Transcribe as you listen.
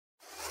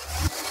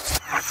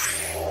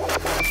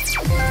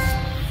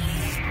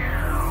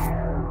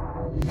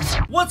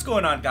What's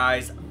going on,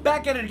 guys?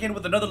 Back at it again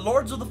with another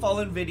Lords of the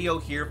Fallen video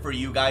here for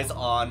you guys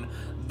on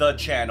the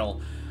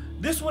channel.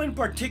 This one in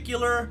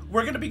particular,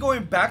 we're going to be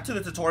going back to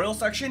the tutorial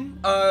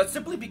section,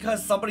 simply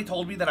because somebody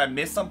told me that I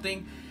missed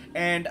something,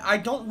 and I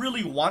don't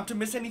really want to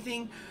miss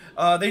anything.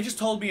 They just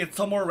told me it's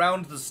somewhere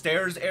around the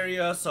stairs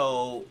area,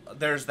 so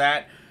there's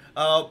that.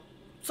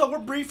 So we're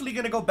briefly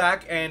going to go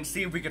back and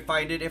see if we can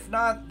find it. If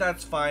not,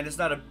 that's fine. It's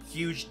not a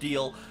huge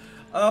deal.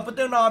 But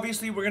then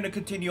obviously we're going to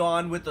continue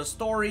on with the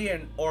story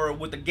or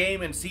with the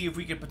game and see if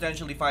we can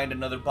potentially find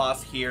another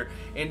boss here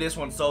in this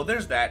one. So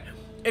there's that.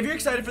 If you're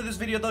excited for this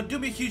video though, do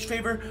me a huge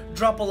favor,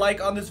 drop a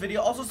like on this video.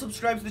 Also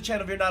subscribe to the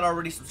channel if you're not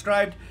already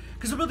subscribed,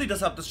 because it really does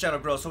help this channel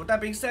grow. So with that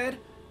being said,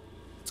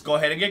 let's go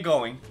ahead and get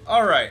going.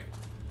 Alright,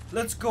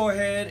 let's go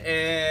ahead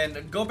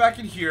and go back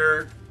in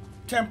here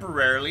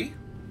temporarily.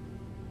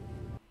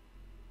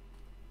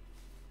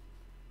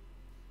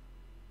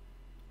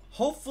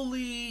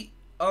 Hopefully,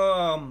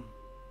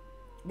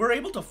 we're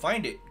able to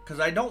find it, because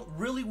I don't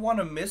really want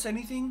to miss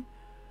anything,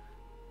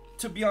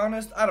 to be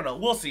honest. I don't know.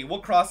 We'll see. We'll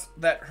cross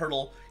that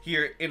hurdle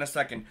here in a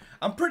second.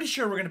 I'm pretty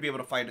sure we're going to be able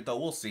to find it, though.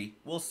 We'll see.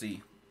 We'll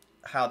see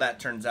how that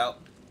turns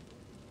out.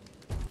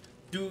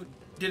 Did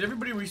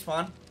everybody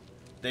respawn?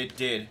 They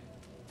did.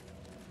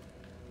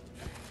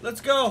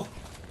 Let's go.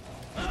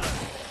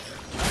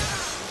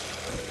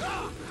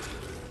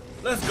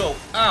 Let's go.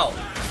 Ow.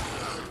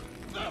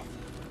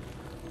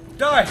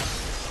 Die.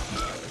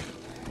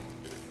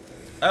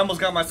 I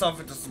almost got myself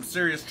into some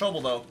serious trouble,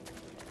 though.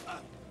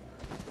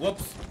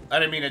 Whoops. I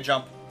didn't mean to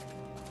jump.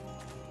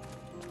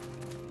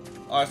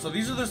 Alright, so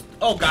these are the...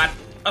 Oh, God.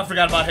 I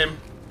forgot about him.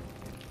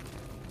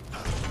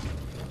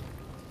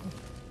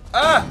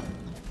 Ah!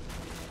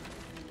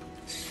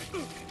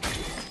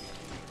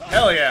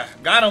 Hell yeah.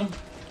 Got him.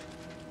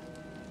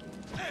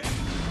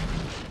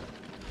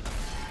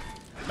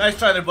 Nice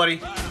try there,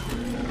 buddy.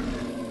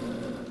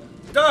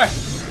 Die!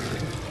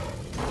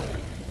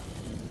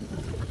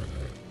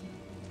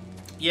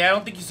 Yeah, I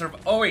don't think he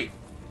survived. Oh, wait.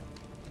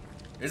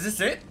 Is this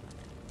it?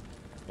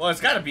 Well,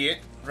 it's gotta be it,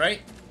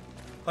 right?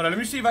 Hold on, let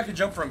me see if I can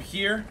jump from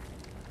here.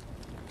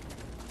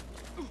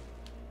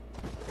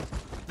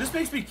 This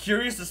makes me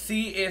curious to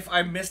see if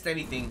I missed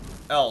anything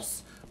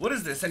else. What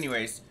is this,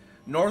 anyways?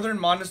 Northern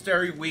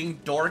Monastery Wing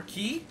Door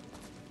Key?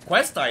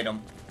 Quest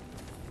item.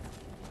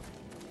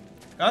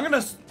 I'm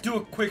gonna do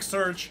a quick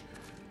search.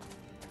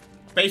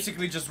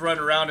 Basically just run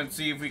around and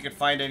see if we can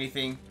find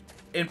anything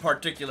in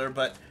particular,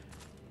 but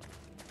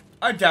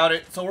I doubt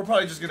it, so we're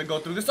probably just gonna go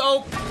through this.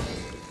 Oh!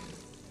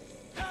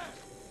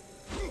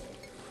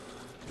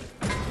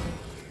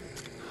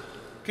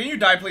 Can you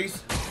die,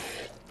 please?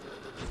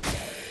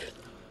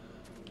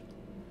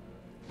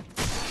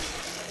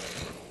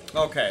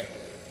 Okay.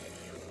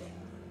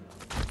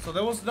 So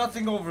there was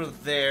nothing over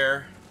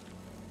there.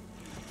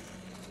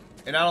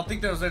 And I don't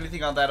think there was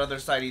anything on that other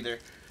side either.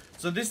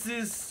 So this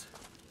is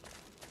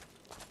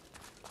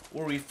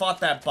where we fought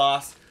that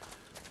boss.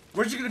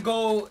 We're just gonna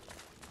go...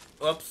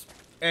 Oops.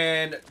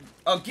 And,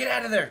 oh, get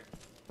out of there.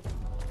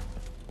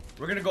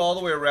 We're gonna go all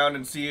the way around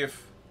and see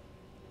if...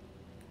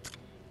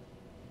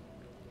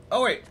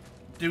 Oh, wait.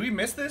 Did we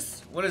miss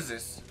this? What is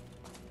this?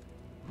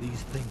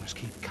 These things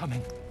keep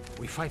coming.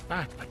 We fight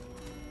back, but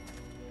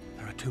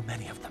there are too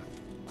many of them.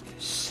 It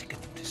is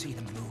sickening to see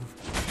them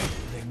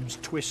move. Limbs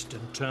twist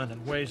and turn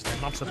in ways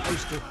they're not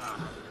supposed to.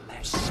 And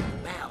their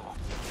smell.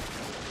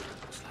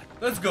 It's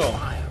like Let's go.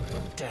 fire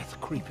and death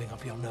creeping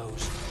up your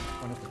nose.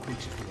 One of the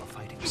creatures we were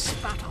fighting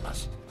spat on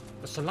us.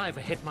 The saliva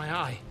hit my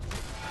eye.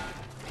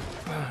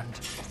 It burned.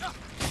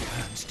 It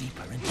burns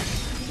deeper into me.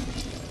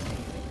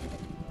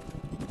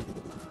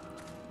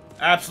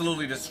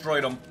 Absolutely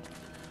destroyed him.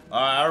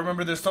 I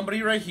remember there's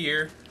somebody right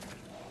here.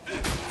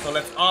 So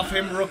let's off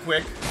him real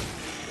quick.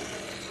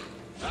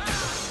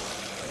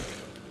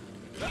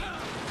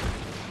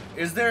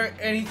 Is there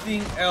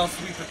anything else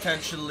we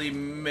potentially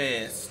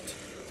missed?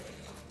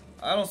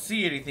 I don't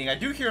see anything. I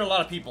do hear a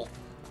lot of people,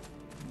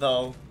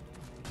 though.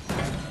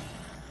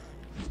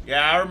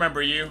 Yeah, I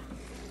remember you.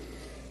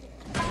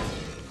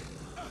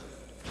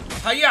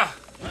 Hiya!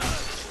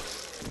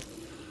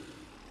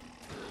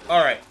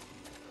 Alright.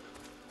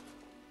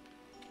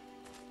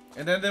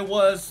 And then there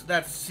was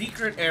that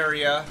secret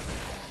area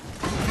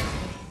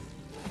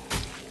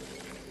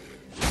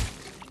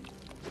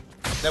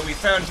that we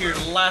found here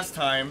last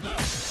time.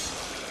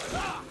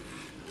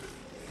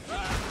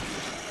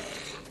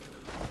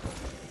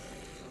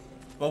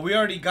 But we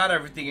already got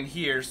everything in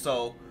here,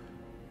 so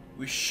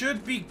we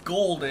should be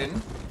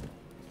golden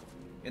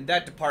in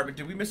that department.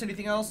 Did we miss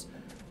anything else?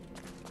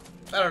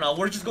 I don't know.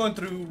 We're just going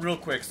through real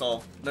quick,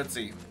 so let's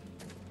see.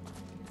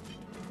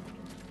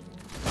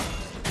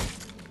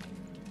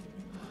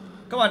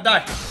 Come on,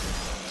 die.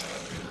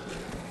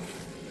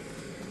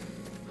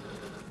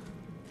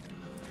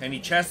 Any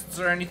chests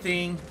or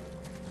anything?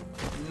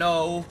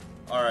 No.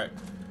 Alright.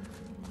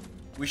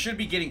 We should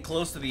be getting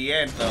close to the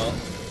end, though.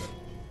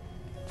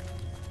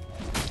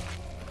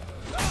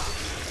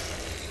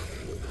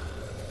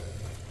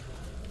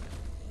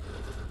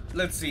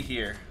 Let's see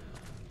here.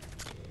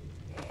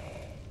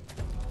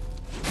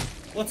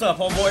 What's up,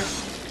 homeboy?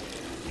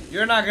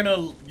 You're not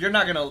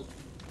gonna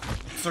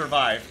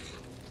survive.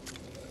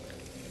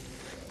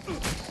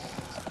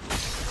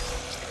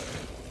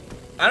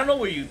 I don't know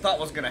what you thought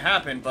was gonna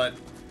happen, but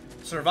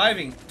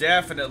surviving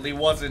definitely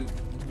wasn't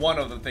one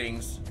of the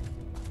things.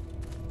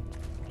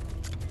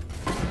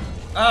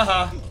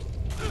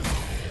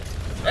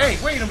 Hey,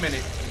 wait a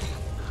minute.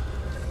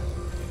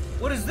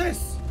 What is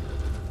this?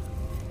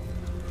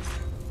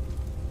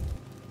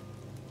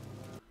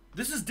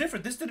 This is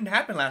different. This didn't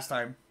happen last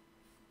time.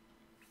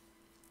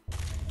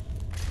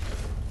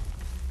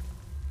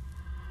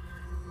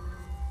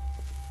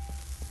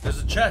 There's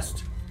a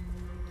chest.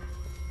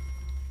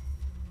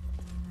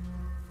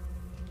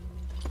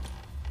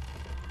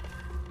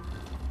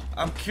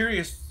 I'm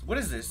curious. What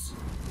is this?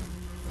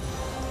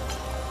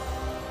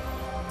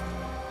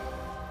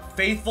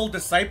 Faithful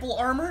disciple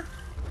armor?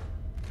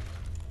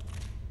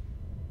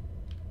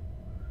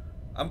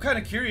 I'm kind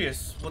of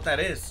curious what that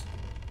is.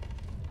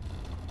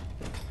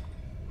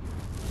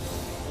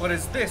 What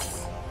is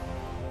this?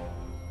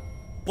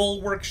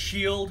 Bulwark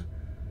shield,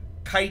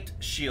 kite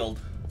shield.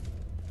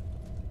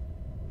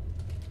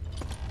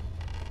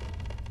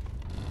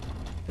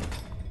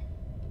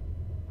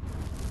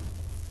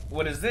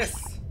 What is this?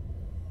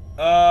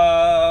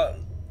 A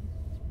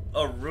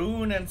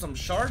rune and some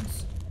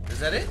shards? Is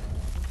that it?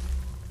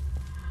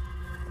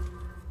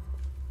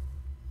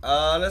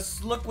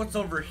 Let's look what's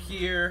over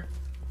here.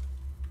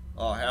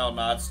 Oh hell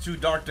no, it's too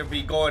dark to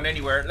be going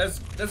anywhere. Let's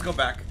go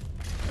back.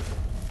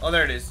 Oh,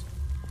 there it is.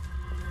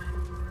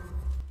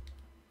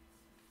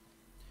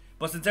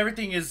 But since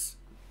everything is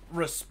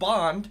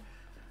respawned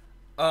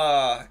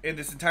in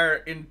this entire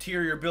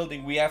interior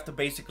building, we have to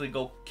basically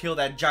go kill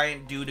that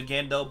giant dude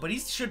again though, but he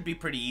should be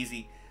pretty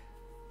easy.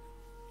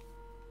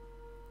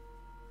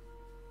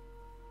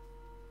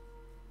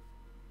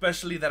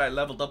 Especially that I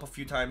leveled up a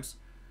few times.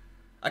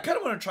 I kind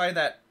of want to try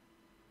that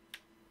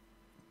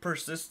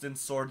persistent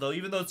sword though,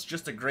 even though it's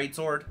just a great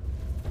sword.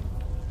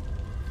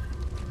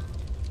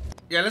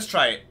 Yeah, let's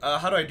try it.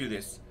 How do I do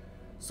this?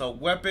 So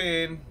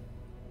weapon,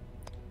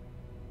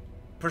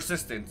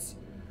 persistence.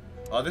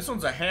 This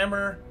one's a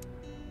hammer.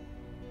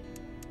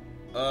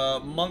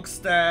 Monk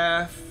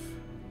staff.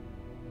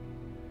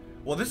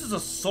 Well, this is a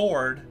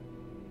sword.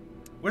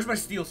 Where's my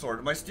steel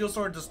sword? My steel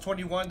sword does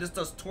 21. This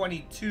does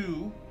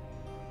 22.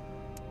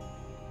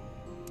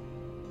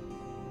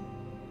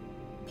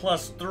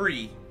 Plus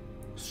 3.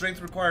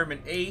 Strength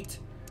requirement 8.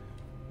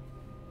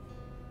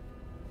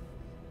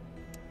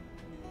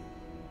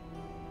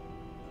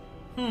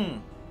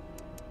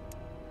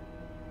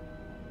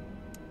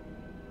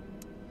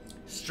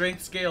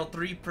 Strength scale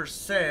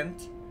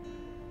 3%.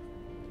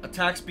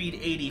 Attack speed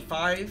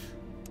 85.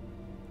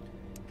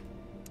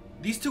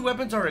 These two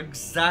weapons are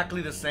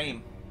exactly the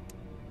same.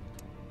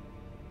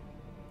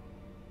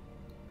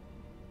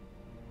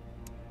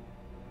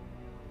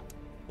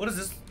 What is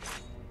this?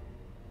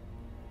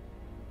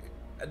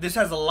 This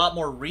has a lot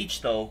more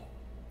reach though.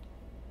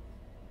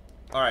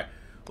 Alright,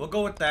 we'll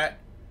go with that.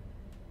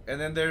 And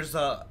then there's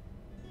a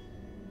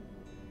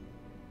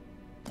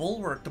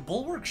bulwark. The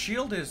bulwark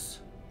shield is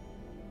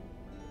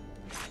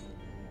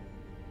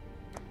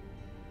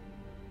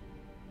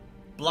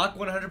block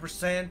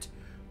 100%,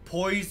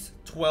 poise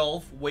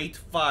 12, weight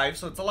 5.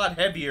 So it's a lot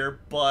heavier,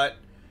 but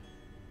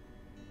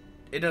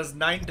it does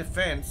 9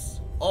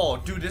 defense. Oh,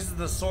 dude, this is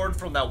the sword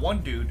from that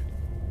one dude.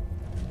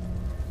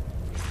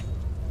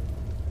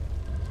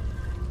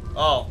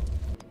 Oh,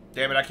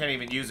 damn it, I can't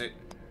even use it.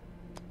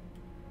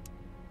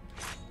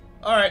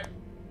 Alright,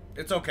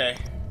 it's okay.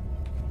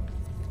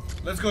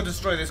 Let's go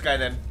destroy this guy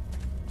then.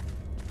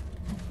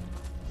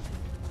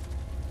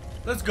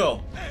 Let's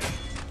go.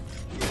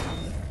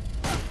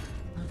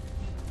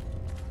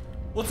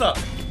 What's up?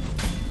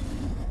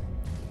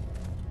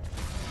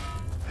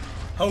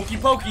 Hokey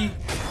pokey.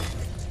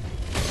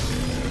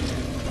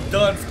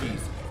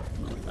 Dunskies.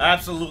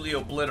 Absolutely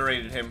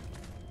obliterated him.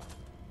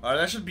 Alright,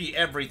 that should be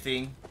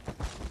everything.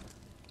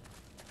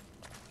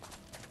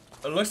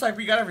 It looks like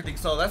we got everything,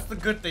 so that's the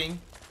good thing.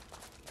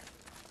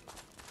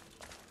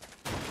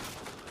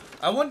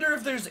 I wonder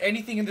if there's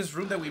anything in this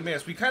room that we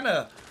missed. We kind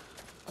of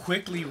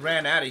quickly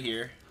ran out of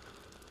here.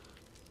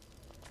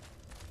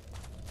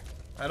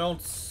 I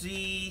don't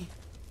see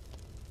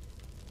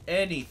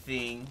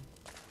anything.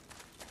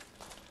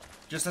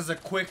 Just as a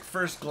quick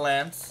first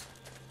glance.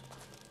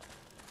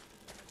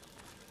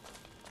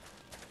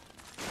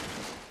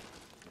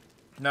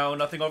 No,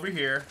 nothing over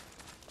here.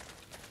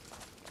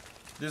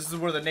 This is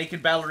where the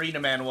naked ballerina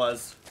man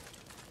was.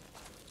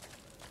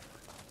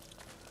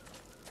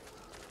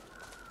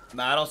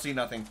 Nah, I don't see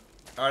nothing.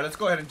 Alright, let's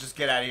go ahead and just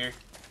get out of here.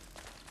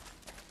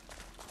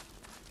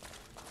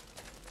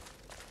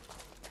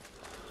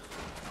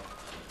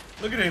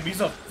 Look at him, he's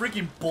a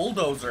freaking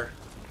bulldozer.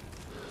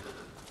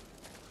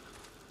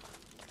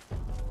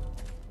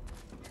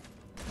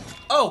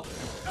 Oh!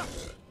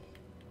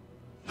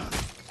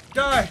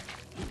 Die!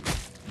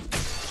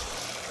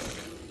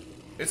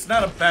 It's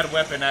not a bad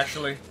weapon,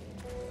 actually.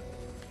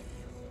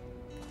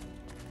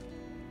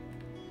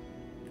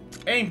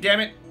 Aim, damn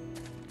it!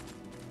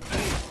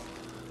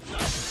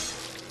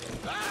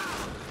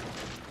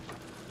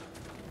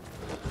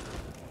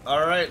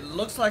 Alright,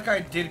 looks like I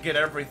did get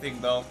everything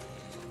though.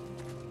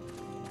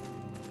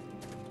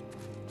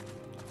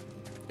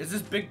 Is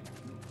this big...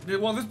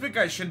 Well, this big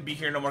guy shouldn't be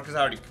here no more because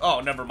I already... Oh,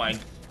 never mind.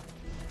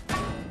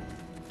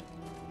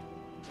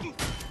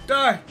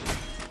 Die!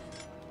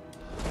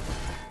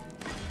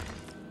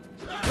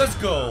 Let's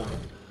go.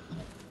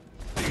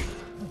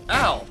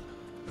 Ow.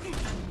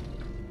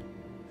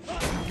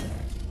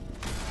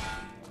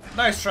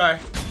 Nice try.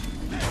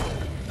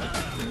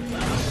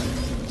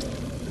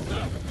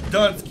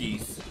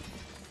 Dunskies.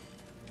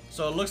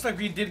 So it looks like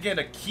we did get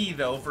a key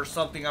though for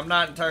something. I'm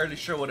not entirely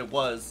sure what it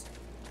was.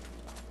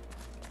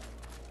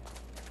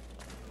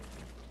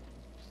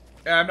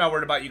 Yeah, I'm not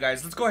worried about you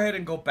guys. Let's go ahead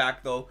and go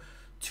back though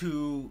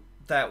to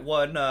that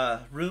one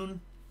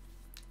rune.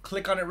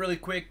 Click on it really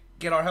quick.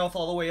 Get our health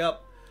all the way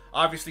up.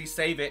 Obviously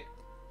save it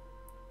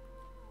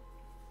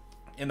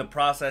in the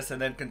process and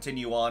then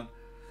continue on.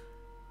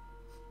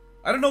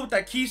 I don't know what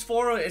that key's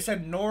for. It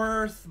said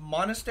North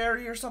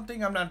Monastery or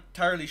something. I'm not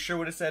entirely sure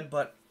what it said,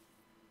 but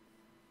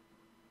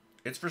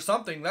it's for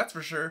something, that's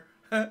for sure.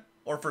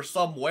 Or for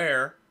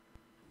somewhere.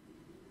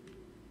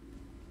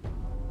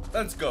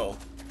 Let's go.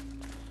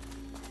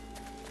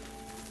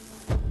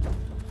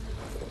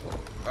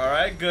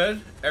 Alright,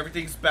 good.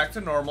 Everything's back to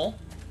normal.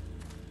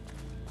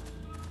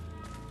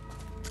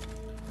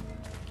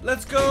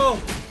 Let's go!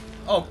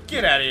 Oh,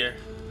 get out of here.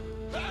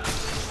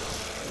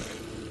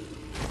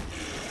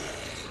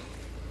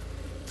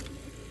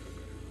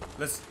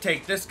 Let's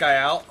take this guy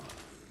out.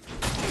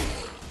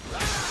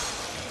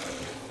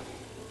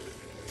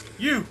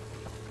 You!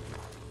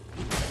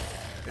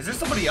 Is there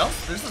somebody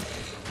else? This is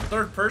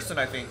third person,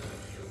 I think.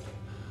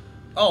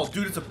 Oh,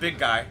 dude, it's a big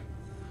guy.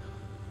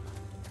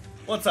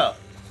 What's up?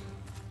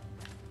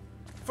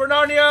 For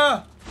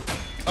Narnia!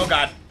 Oh,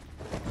 God.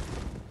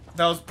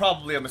 That was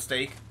probably a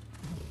mistake.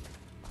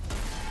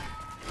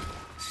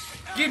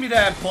 Give me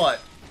that butt.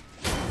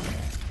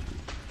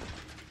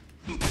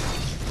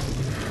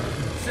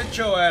 Sit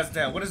your ass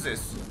down. What is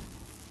this?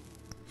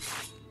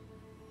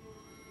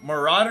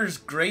 Marauder's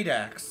Great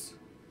Axe.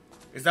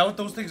 Is that what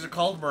those things are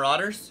called?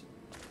 Marauders?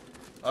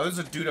 Oh, there's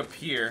a dude up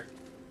here.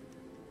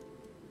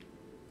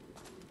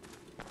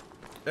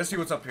 Let's see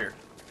what's up here.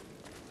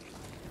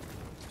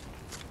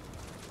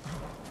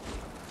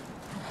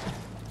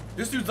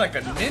 This dude's like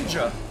a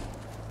ninja.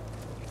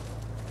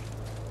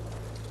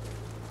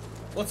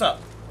 What's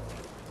up?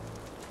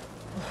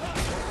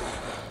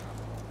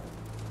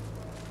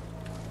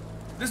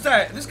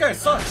 This guy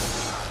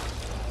sucks.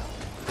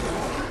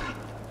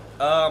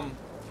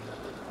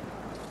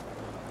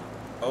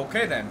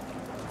 Okay then.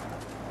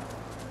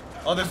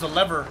 Oh, there's a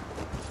lever.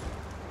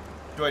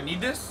 Do I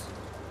need this?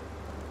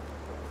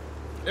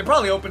 It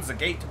probably opens the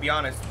gate, to be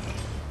honest.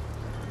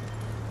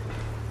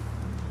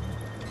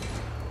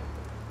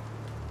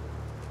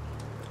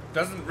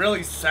 Doesn't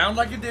really sound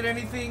like it did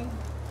anything.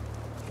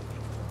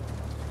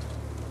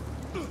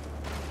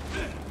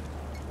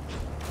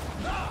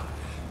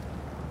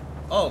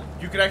 Oh,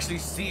 you can actually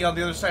see on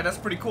the other side. That's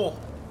pretty cool.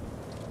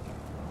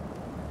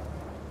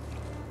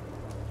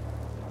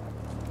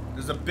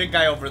 There's a big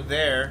guy over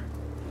there.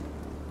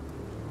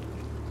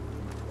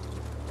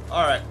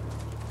 Alright.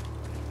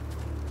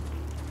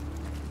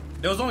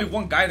 There was only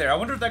one guy there. I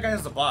wonder if that guy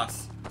is the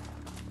boss.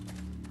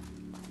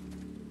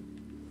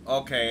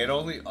 Okay, it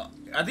only...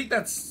 I think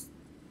that's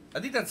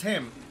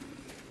him.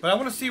 But I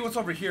want to see what's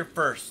over here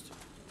first.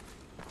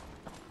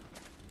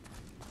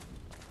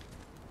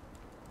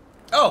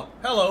 Oh,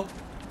 hello.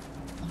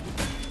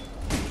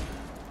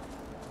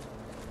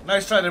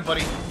 Nice try there,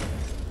 buddy.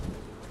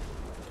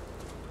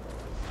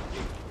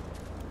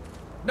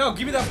 No,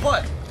 give me that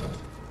butt.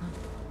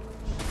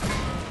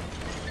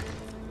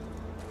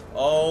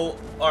 Oh,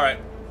 alright.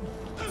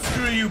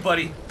 Screw you,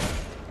 buddy.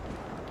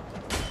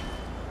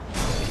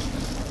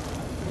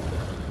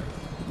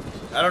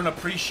 I don't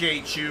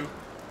appreciate you.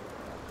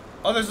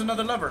 Oh, there's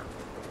another lever.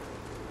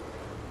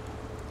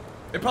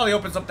 It probably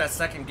opens up that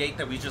second gate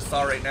that we just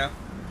saw right now.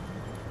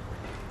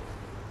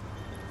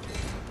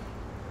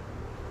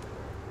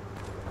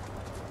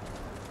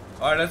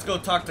 Alright, let's go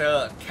talk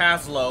to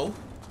Caslow.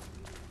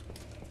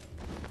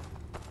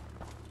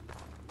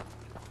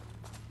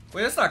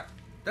 Wait,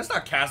 that's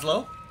not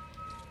Caslow.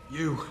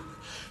 You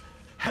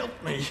help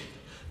me,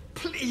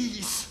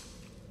 please.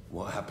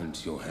 What happened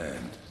to your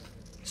hand?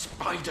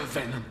 Spider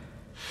venom.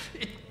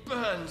 It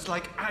burns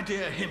like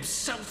Adir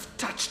himself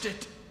touched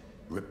it.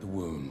 Rip the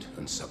wound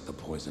and suck the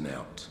poison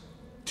out.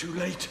 Too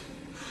late.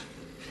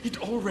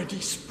 It already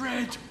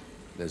spread.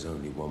 There's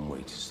only one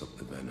way to stop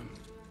the venom.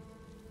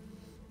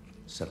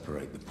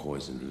 Separate the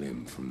poisoned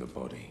limb from the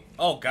body.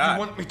 Oh, God. You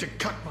want me to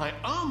cut my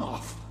arm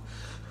off?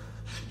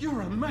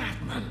 You're a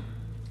madman.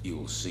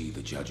 You'll see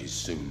the judges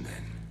soon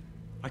then.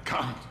 I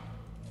can't.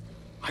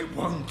 I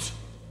won't.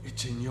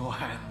 It's in your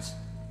hands.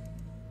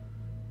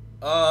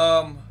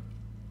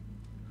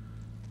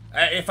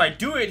 If I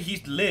do it,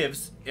 he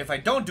lives. If I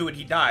don't do it,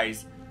 he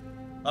dies.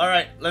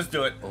 Alright, let's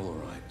do it.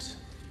 Alright.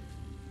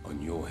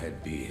 On your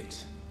head be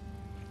it.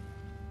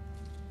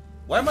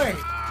 Why am I...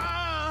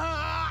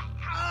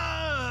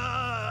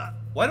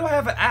 Why do I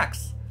have an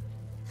axe?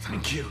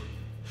 Thank you.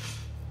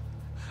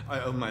 I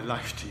owe my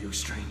life to you,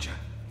 stranger.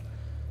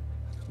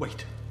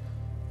 Wait.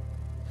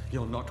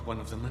 You're not one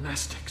of the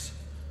monastics.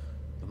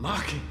 The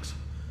markings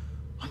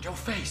on your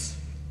face.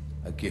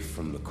 A gift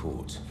from the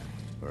court.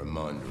 A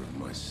reminder of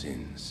my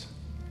sins.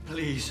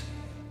 Please,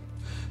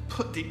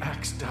 put the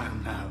axe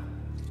down now.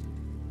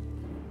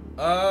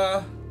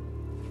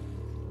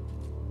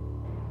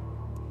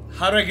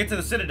 How do I get to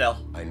the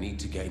Citadel? I need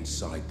to get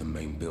inside the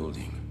main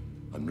building.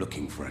 I'm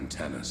looking for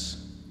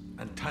Antanas.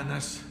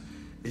 Antanas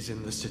is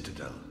in the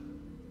Citadel.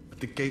 But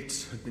the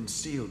gates had been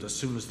sealed as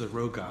soon as the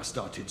Rogar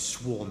started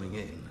swarming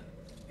in.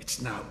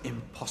 It's now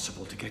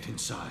impossible to get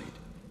inside.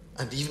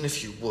 And even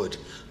if you would,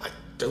 I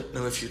don't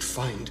know if you'd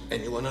find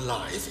anyone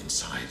alive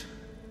inside.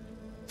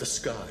 The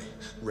sky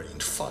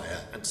rained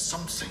fire and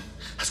something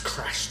has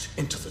crashed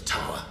into the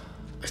tower.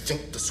 I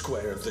think the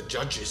Square of the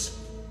Judges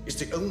is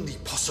the only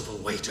possible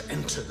way to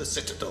enter the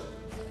Citadel,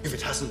 if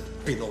it hasn't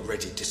been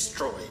already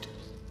destroyed.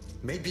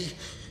 Maybe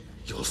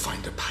you'll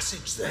find a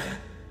passage there.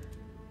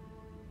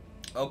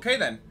 Okay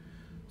then.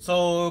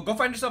 So go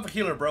find yourself a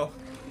healer, bro.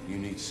 You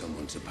need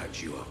someone to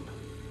patch you up.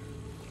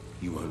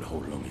 You won't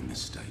hold long in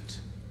this state.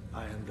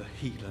 I am the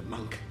healer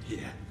monk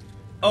here.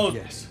 Oh,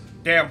 yes.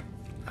 Damn.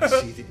 I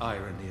see the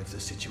irony of the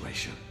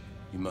situation.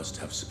 You must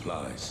have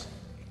supplies.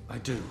 I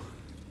do.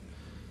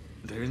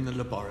 They're in the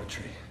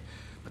laboratory,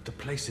 but the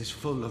place is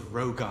full of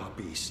Rogar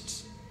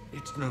beasts.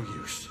 It's no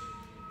use.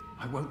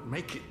 I won't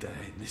make it there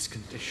in this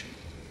condition.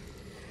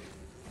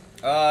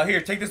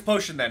 Here, take this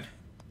potion then.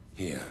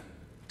 Here,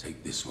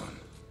 take this one.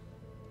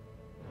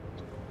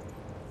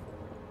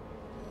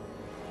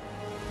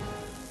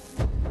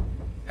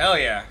 Hell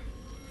yeah.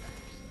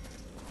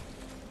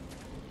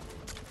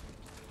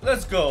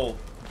 Let's go.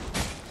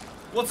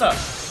 What's up?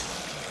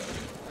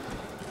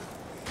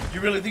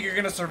 You really think you're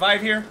gonna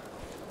survive here?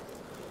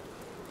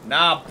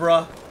 Nah,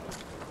 bruh.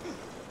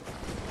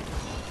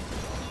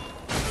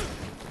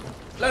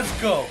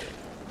 Let's go.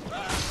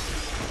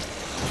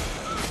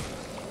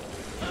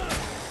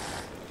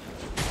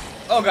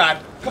 Oh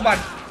god, come on,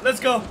 let's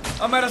go.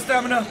 I'm out of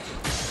stamina.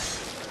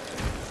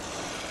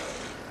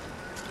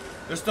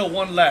 There's still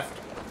one left.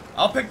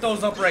 I'll pick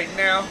those up right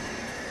now.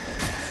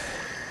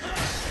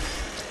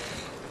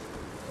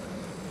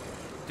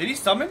 Did he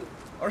summon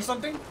or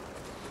something?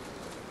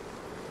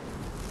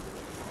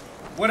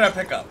 What did I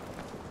pick up?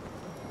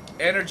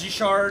 Energy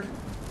shard.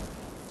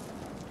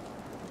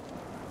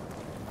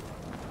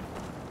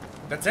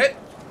 That's it?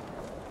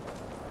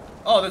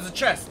 Oh, there's a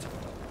chest.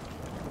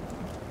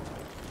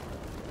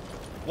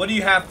 What do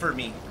you have for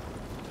me?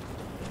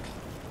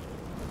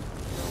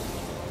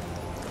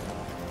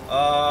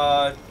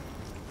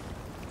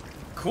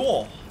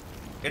 Cool.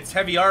 It's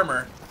heavy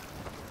armor.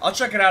 I'll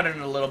check it out in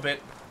a little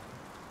bit.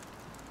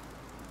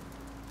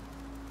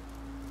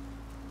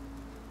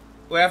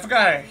 Wait, I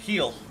forgot to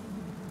heal.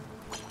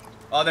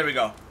 Oh, there we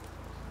go.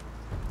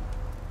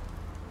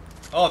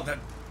 Oh,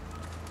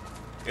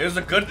 it was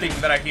a good thing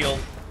that I healed.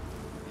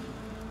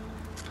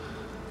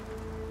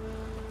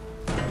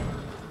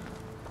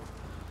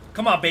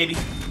 Come on, baby.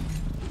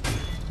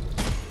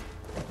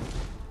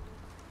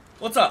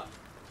 What's up?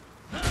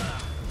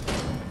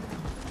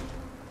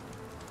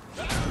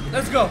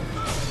 Let's go.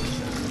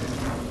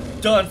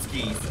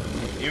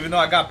 Dunskies. Even though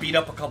I got beat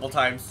up a couple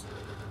times.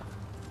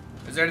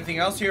 Is there anything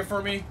else here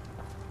for me?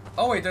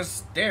 Oh wait, there's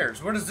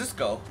stairs. Where does this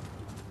go?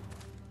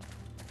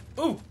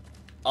 Ooh.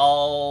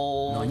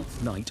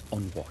 Ninth night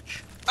on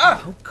watch.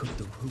 Ah! How could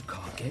the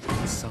Rogar get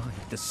inside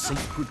the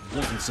sacred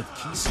walls of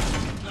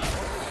Keystone?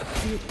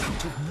 Appeared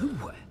out of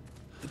nowhere.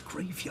 The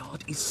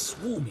graveyard is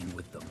swarming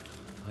with them.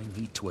 I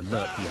need to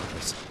alert the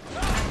others.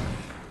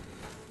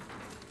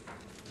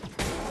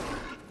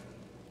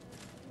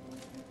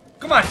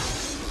 Come on.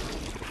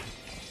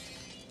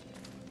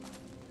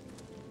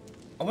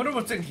 I wonder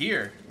what's in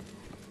here.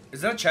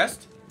 Is that a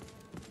chest?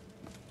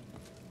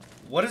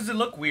 What does it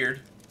look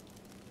weird?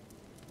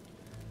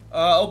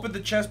 Open the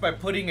chest by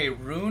putting a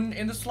rune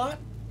in the slot?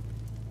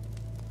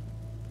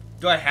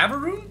 Do I have a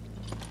rune?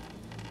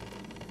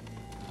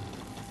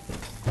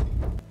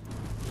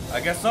 I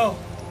guess so.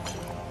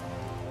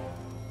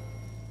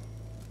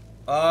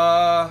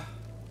 I'm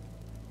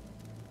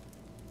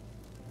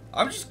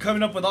just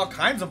coming up with all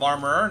kinds of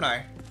armor, aren't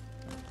I?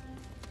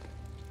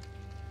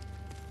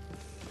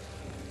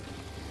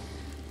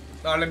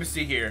 Oh, let me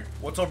see here.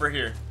 What's over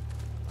here?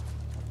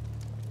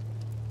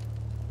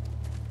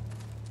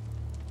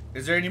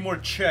 Is there any more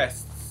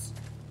chests?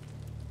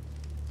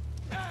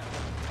 I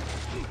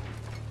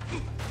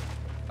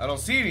don't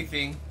see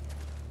anything.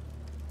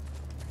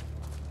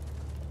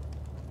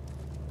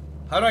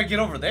 How do I get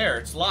over there?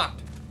 It's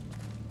locked.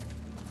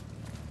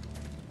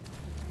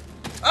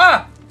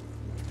 Ah!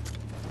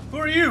 Who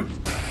are you?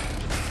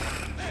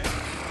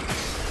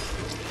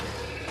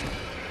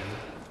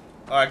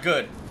 Alright,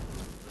 good.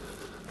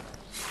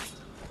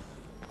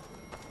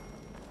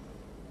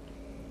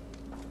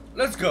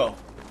 Let's go.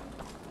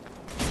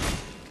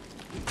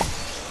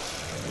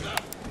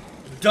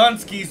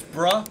 Dunskies,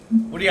 bruh.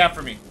 What do you have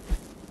for me?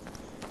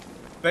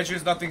 Bet you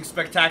it's nothing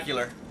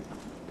spectacular.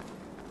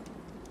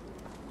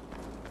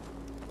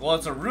 Well,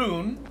 it's a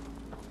rune.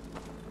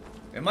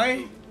 Am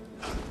I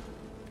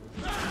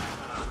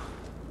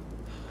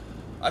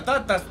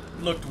thought that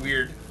looked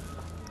weird.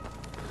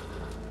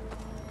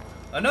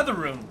 Another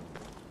rune.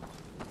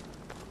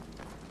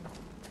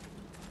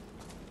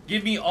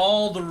 Give me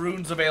all the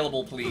runes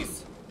available,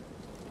 please.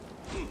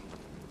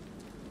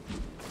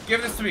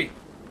 Give this to me.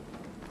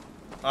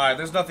 Alright,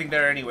 there's nothing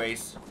there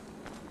anyways.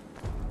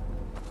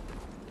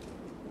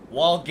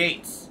 Wall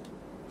gates.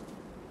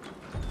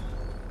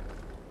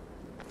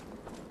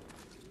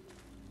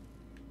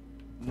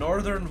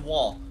 Northern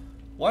wall.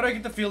 Why do I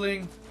get the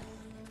feeling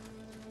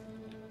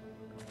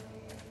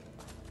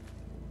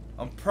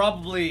I'm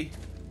probably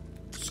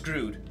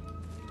screwed?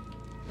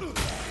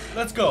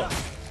 Let's go.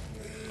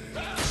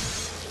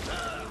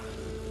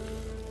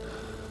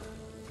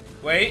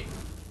 Wait.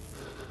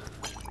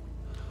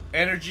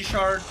 Energy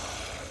shard.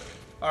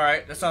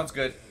 Alright, that sounds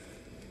good.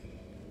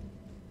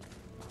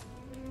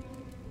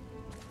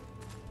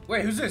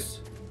 Wait, who's this?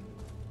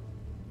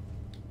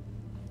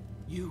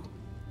 You.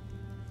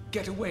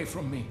 Get away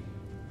from me.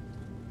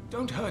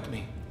 Don't hurt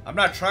me. I'm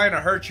not trying to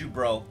hurt you,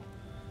 bro.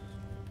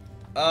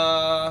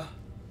 I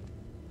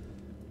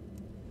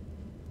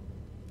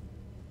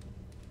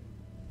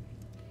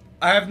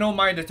have no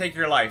mind to take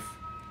your life.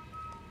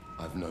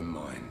 I've no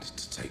mind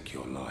to take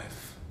your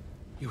life.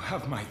 You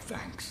have my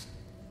thanks.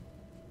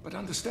 But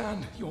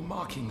understand, your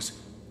markings,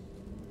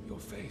 your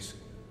face,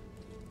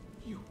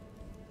 you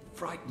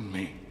frighten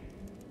me.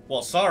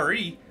 Well,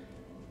 sorry.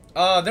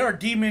 There are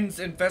demons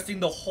infesting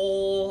the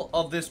whole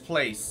of this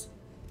place.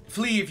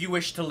 Flee if you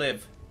wish to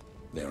live.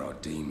 There are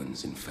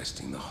demons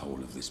infesting the whole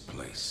of this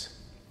place.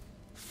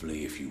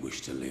 Flee if you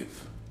wish to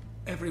live.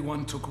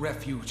 Everyone took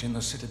refuge in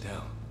the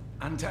Citadel.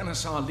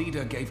 Antanas, our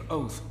leader, gave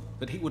oath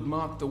that he would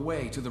mark the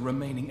way to the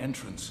remaining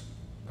entrance.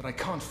 But I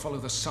can't follow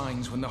the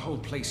signs when the whole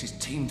place is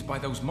teemed by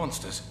those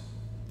monsters.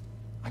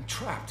 I'm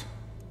trapped.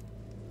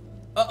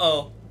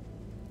 Uh-oh.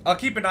 I'll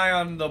keep an eye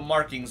on the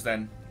markings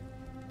then.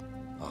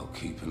 I'll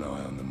keep an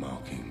eye on the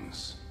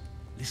markings.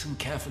 Listen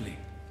carefully.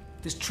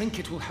 This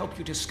trinket will help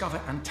you discover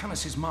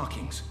Antanas'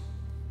 markings.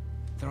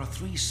 There are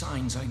 3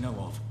 signs I know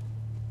of.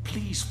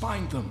 Please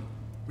find them.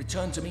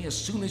 Return to me as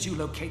soon as you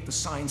locate the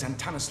signs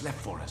Antanas left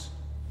for us.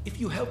 If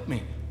you help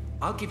me,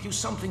 I'll give you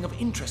something of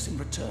interest in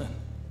return.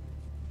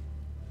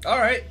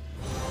 Alright.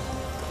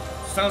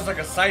 Sounds like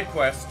a side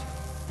quest.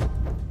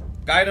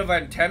 Guide of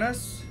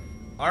Antanas?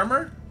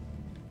 Armor?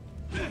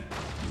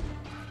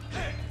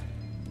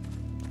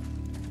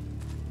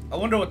 I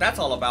wonder what that's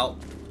all about.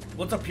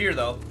 What's up here,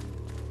 though?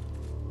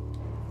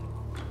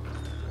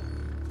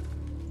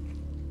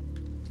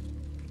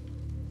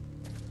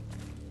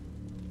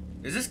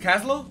 Is this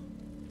Caslo?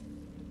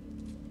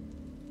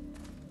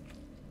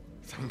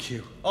 Thank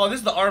you. Oh, this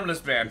is the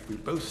armless man. We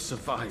both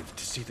survived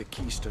to see the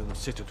Keystone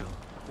Citadel.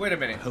 Wait a I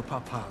minute. hope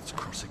our paths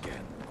cross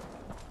again.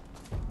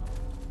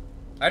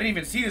 I didn't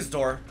even see this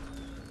door.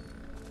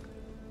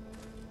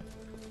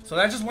 So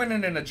that just went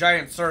in a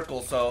giant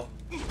circle, so...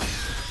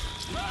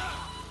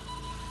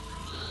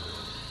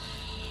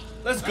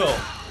 Let's go.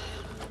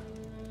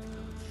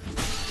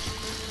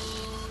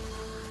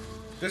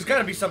 There's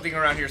gotta be something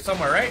around here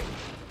somewhere, right?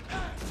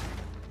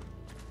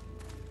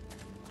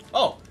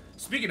 Oh,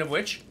 speaking of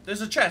which,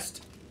 there's a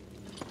chest.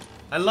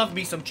 I love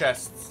me some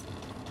chests.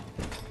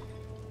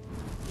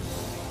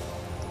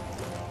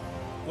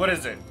 What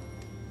is it?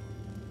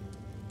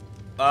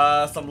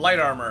 Some light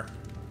armor.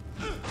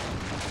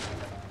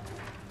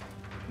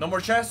 No more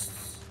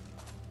chests?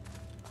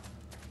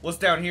 What's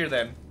down here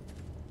then?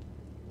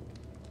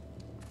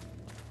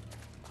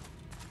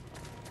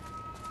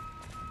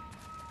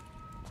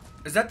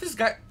 Is that this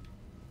guy?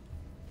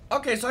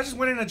 Okay, so I just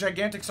went in a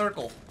gigantic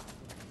circle.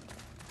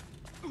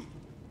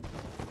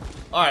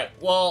 Alright,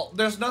 well,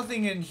 there's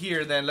nothing in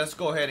here then. Let's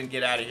go ahead and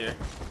get out of here.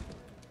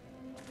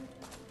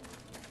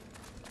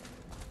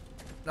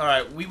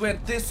 Alright, we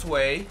went this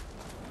way.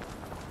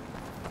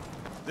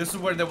 This is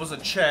where there was a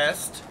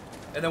chest.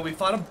 And then we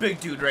fought a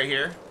big dude right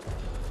here.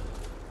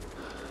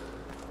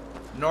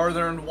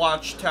 Northern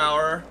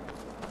Watchtower.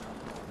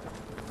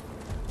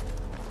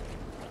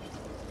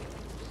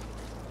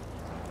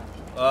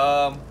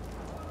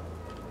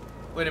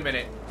 Wait a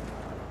minute.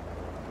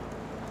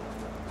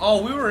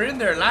 Oh, we were in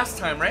there last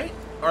time, right?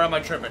 Or am I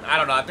tripping? I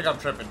don't know. I think I'm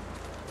tripping.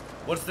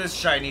 What's this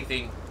shiny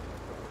thing?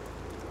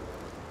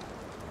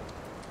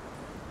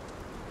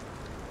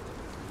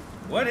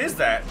 What is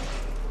that?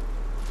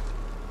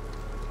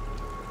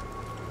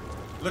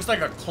 Looks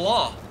like a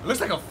claw. It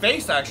looks like a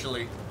face,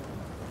 actually.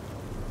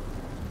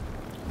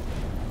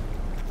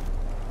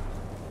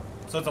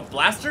 So it's a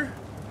blaster?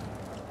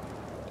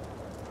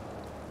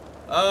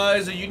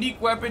 Is a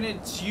unique weapon.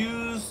 It's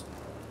uses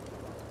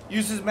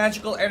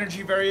magical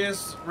energy,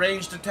 various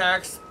ranged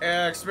attacks,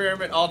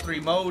 experiment all 3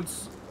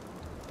 modes.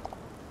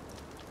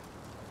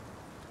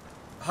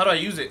 How do I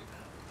use it?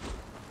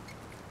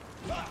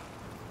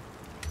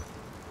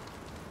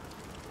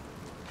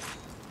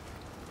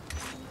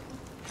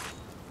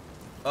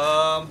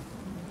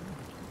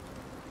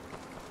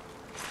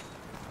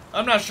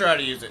 I'm not sure how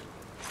to use it.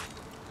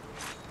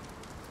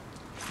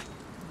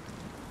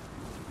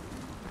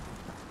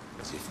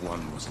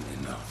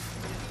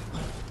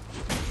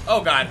 enough.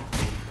 Oh god.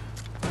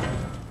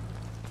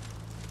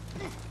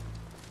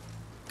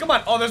 Come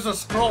on. Oh, there's a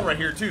scroll right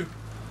here too.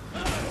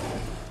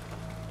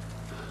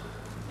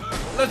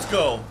 Let's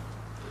go.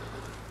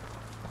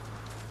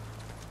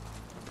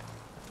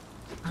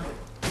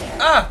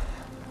 Ah!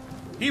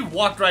 He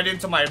walked right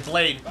into my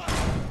blade.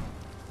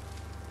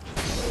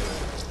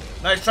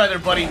 Nice try there,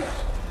 buddy.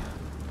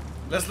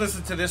 Let's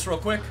listen to this real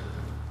quick.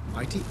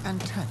 Mighty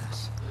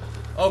Antanas,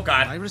 Oh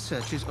god. my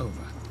research is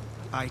over.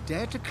 I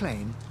dare to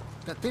claim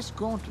that this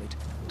gauntlet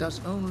does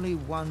only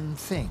one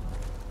thing,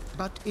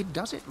 but it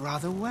does it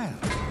rather well.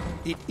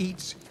 It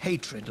eats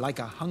hatred like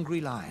a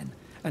hungry lion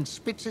and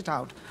spits it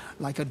out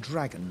like a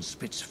dragon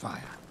spits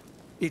fire.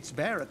 Its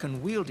bearer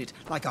can wield it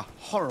like a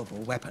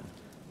horrible weapon,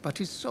 but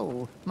his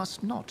soul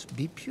must not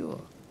be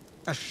pure.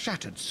 A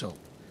shattered soul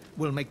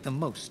will make the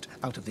most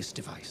out of this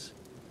device.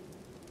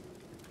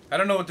 I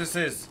don't know what this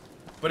is,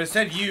 but it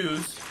said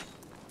use.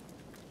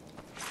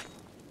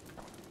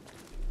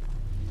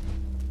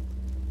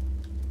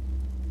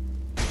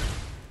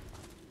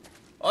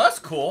 Oh, that's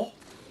cool.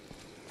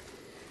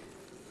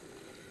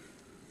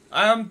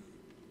 I'm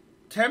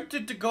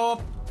tempted to go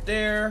up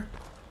there.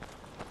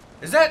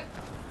 Is that?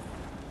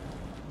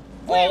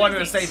 Oh, I wanted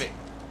to save it.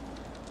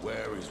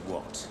 Where is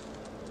what?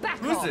 Back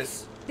Who's off.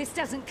 this? This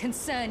doesn't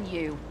concern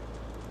you.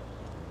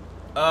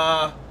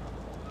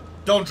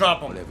 Don't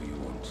drop him. Whatever you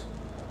want.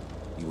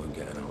 You won't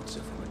get an answer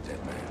from a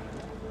dead man.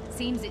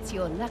 Seems it's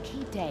your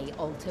lucky day,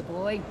 altar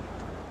boy.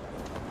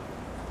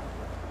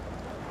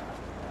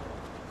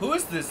 Who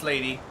is this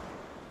lady?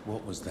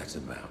 What was that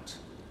about?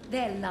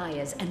 They're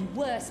liars, and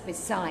worse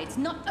besides.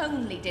 Not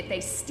only did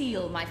they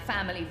steal my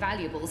family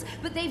valuables,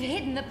 but they've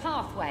hidden the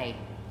pathway.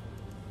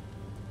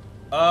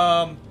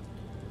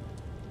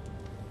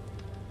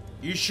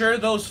 You sure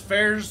those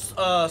fairs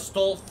Freyr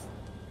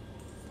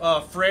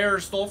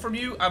stole from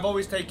you? I've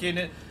always taken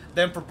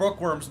them for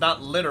bookworms,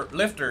 not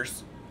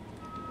lifters.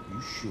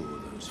 You sure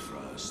those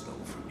friars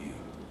stole from you?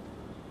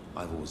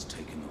 I've always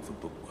taken them for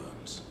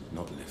bookworms,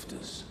 not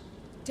lifters.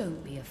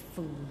 Don't be a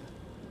fool.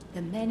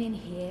 The men in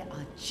here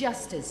are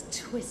just as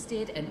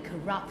twisted and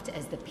corrupt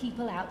as the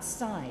people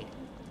outside.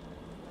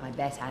 I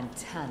bet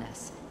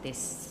Antanas, this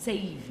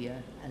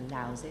savior,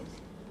 allows it.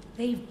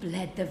 They've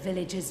bled the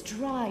villagers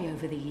dry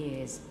over the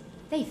years.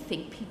 They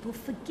think people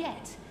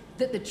forget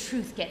that the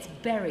truth gets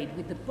buried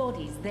with the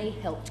bodies they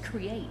helped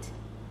create.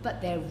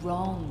 But they're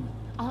wrong.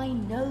 I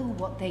know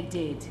what they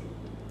did.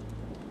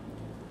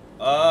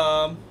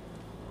 The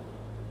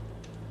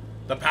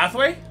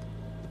pathway?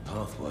 The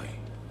pathway?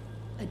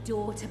 A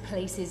door to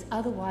places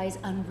otherwise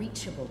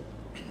unreachable.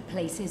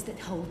 Places that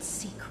hold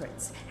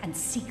secrets, and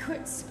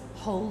secrets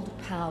hold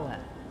power.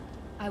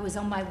 I was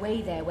on my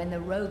way there when the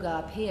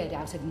Rogar appeared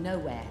out of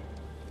nowhere.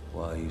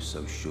 Why are you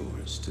so sure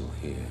it's still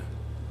here?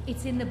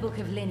 It's in the Book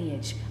of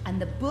Lineage, and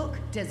the book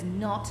does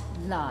not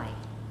lie.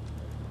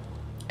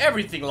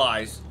 Everything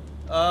lies.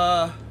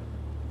 Alright.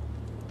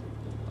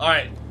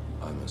 I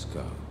must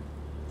go.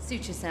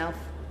 Suit yourself.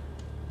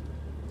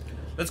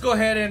 Let's go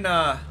ahead and,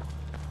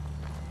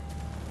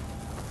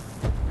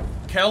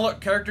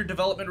 character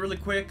development really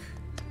quick.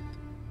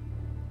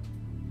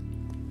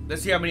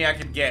 Let's see how many I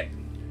can get.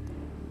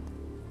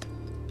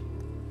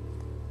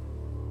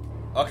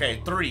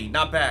 Okay, 3.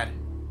 Not bad.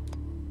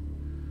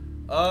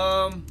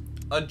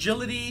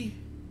 Agility.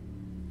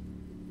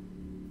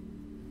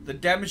 The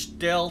damage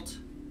dealt.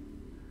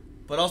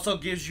 But also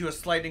gives you a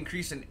slight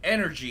increase in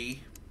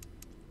energy.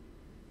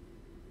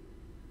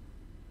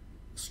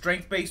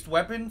 Strength-based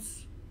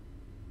weapons.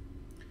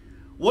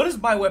 What is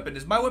my weapon?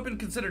 Is my weapon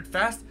considered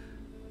fast?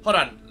 Hold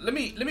on. Let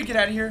me get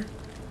out of here.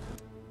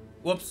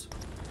 Whoops.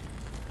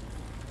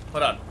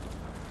 Hold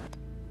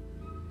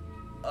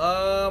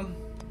on.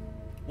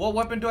 What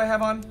weapon do I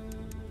have on?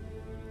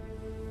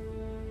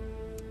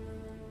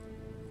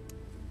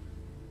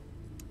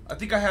 I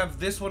think I have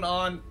this one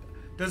on.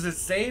 Does it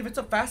save? It's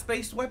a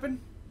fast-based weapon.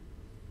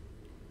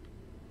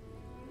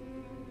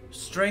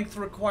 Strength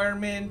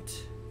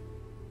requirement.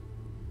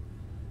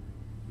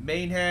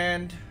 Main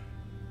hand.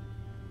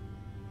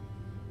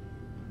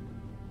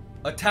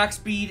 Attack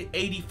speed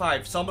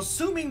 85. So I'm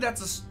assuming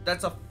that's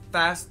a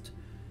fast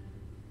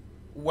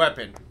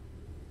weapon.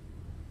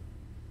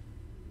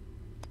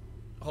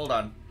 Hold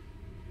on.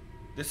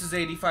 This is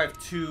 85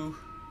 too.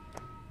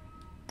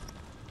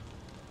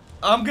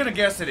 I'm gonna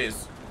guess it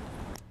is.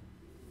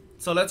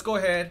 So let's go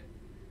ahead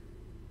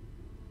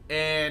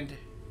and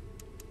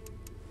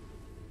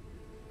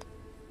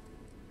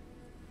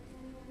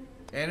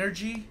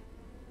energy.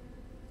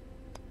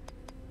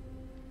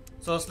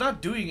 So it's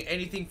not doing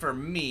anything for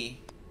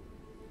me.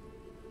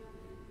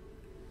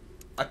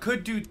 I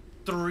could do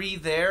 3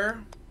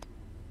 there.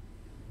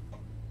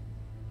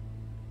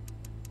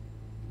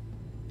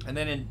 And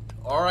then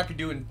or I could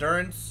do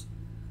endurance.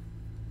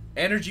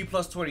 Energy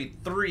plus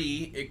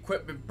 23.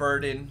 Equipment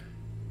burden.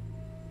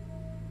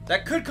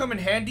 That could come in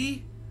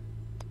handy.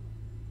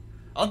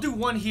 I'll do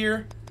 1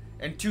 here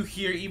and 2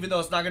 here, even though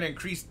it's not going to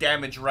increase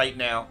damage right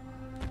now.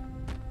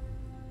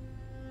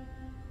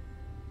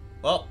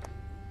 Well,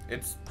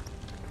 it's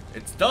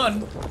It's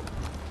done.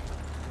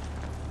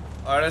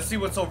 Alright, let's see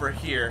what's over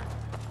here.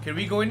 Can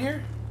we go in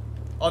here?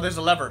 Oh, there's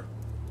a lever.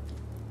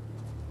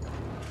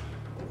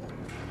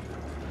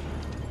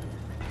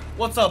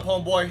 What's up,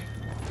 homeboy?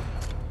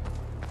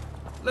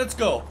 Let's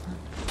go.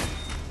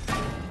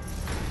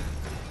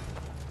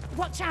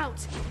 Watch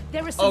out!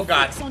 There are some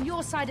God. freaks on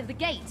your side of the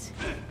gate.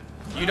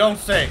 You don't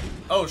say.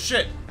 Oh,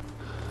 shit.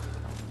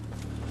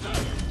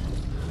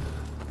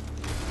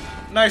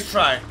 Nice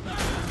try.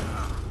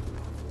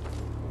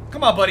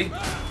 Come on, buddy.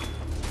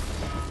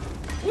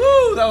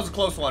 Woo, that was a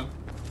close one.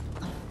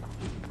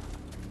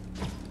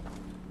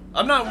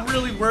 I'm not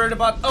really worried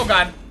about... Oh,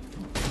 God.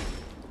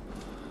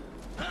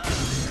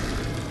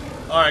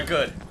 Alright,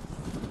 good.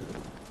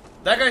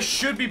 That guy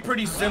should be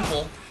pretty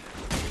simple.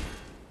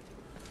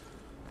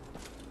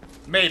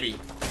 Maybe.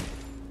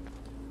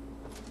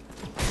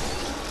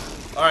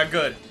 Alright,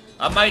 good.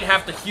 I might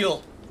have to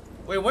heal.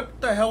 Wait, what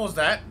the hell was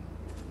that?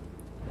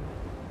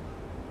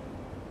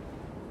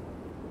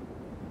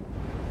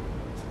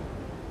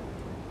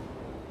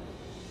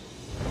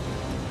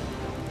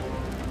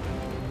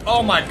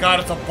 Oh my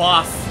god, it's a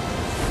boss.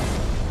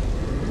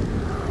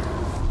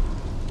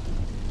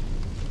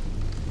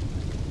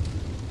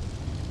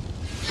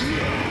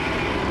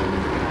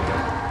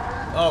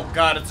 Oh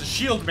god, it's a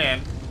shield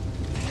man.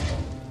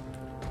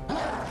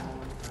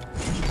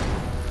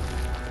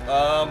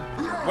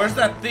 Where's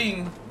that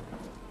thing?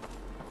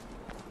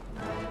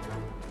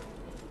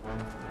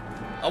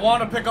 I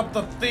want to pick up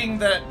the thing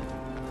that...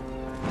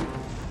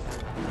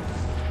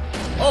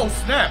 Oh,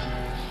 snap.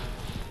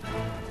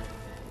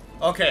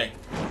 Okay.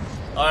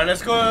 Alright,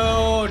 let's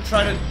go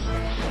try to...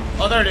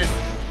 Oh, there it is.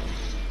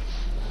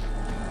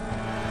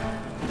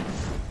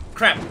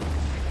 Crap.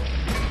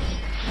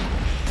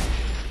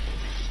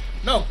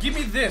 No, give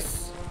me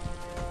this.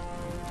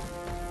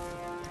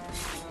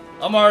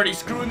 I'm already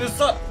screwing this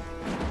up.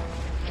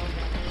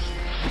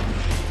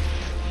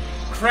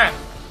 Crap.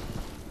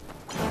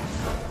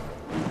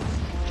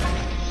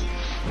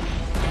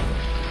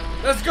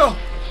 Let's go.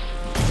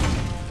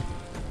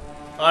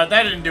 Alright,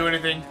 that didn't do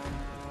anything.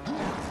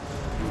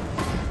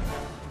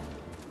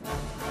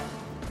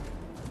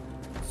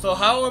 So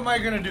how am I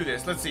gonna do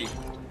this? Let's see.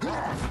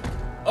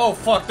 Oh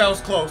fuck, that was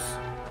close.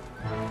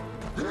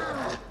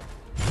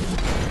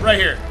 Right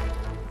here.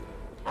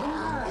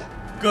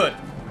 Good.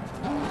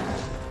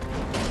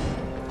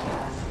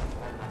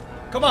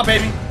 Come on,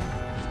 baby.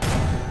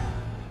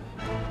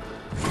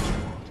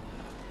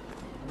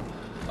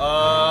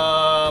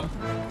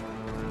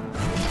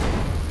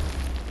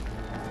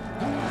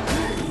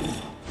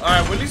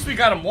 Alright, well, at least we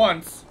got him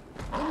once.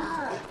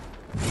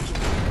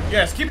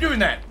 Yes, keep doing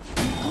that.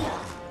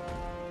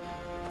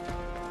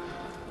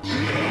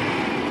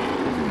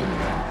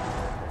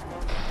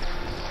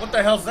 What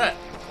the hell's that?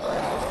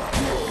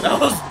 That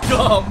was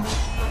dumb.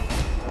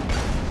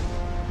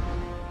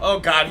 Oh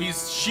god,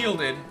 he's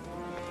shielded.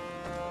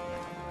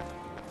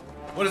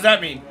 What does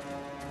that mean?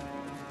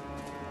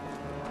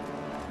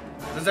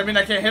 Does that mean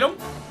I can't hit him?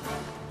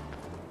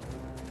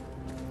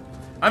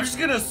 I'm just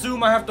gonna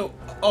assume I have to...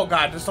 Oh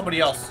god, there's somebody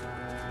else.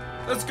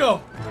 Let's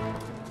go.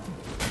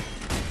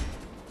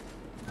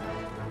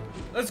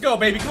 Let's go,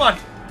 baby, come on.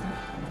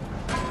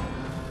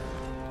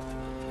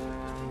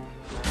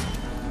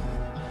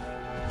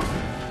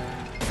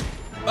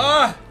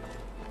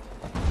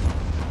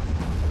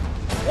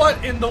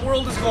 What in the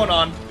world is going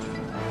on?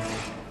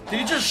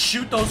 Did he just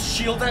shoot those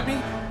shields at me?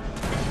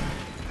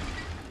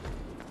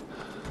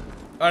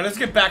 Alright, let's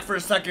get back for a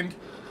second.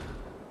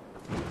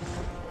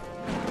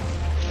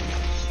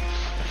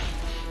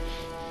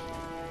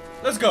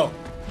 Let's go.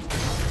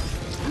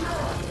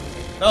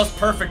 That was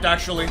perfect,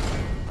 actually.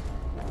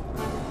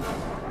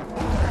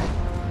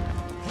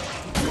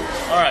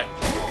 Alright.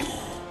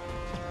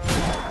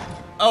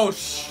 Oh,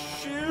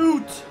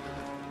 shoot.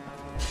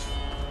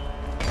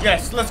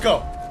 Yes, let's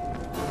go.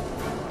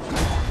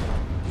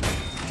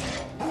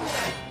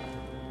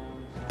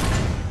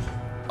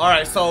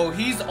 Alright, so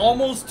he's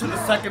almost to the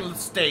second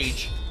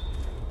stage.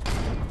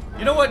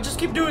 You know what? Just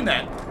keep doing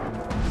that.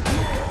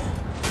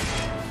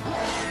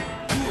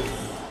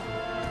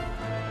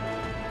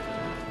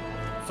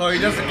 So he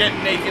doesn't get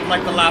naked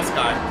like the last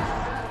guy.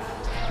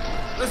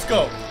 Let's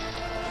go.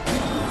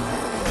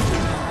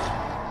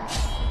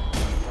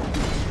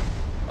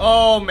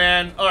 Oh,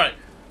 man. Alright.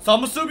 So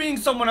I'm assuming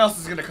someone else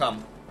is gonna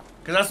come.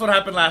 Because that's what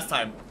happened last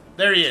time.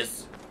 There he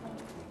is.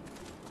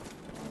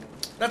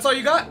 That's all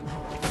you got?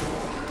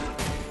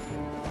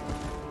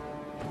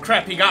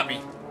 Crap, he got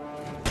me.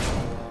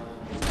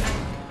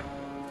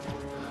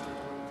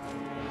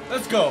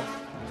 Let's go.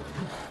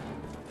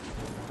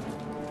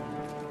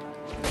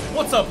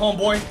 What's up,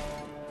 homeboy?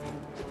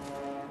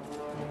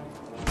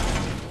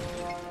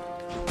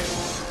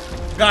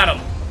 Got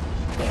him.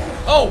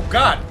 Oh,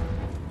 God.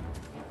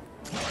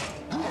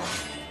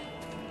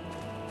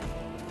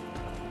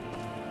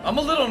 I'm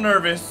a little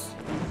nervous.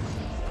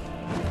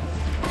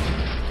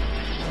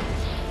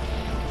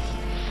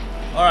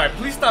 Alright,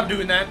 please stop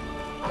doing that.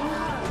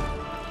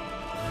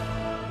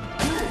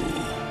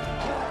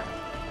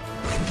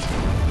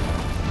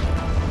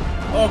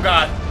 Oh,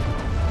 God.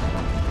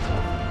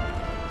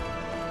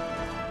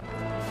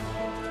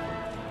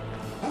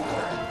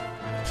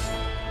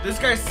 This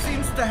guy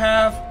seems to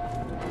have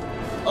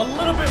a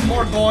little bit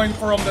more going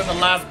for him than the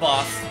last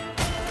boss.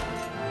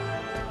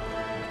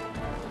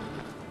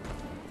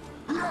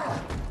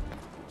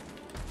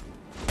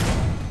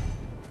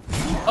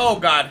 Oh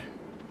god.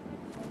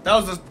 That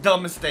was a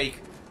dumb mistake.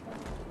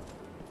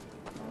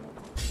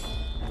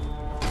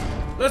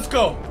 Let's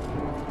go.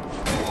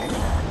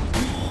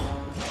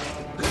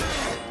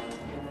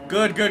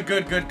 Good, good,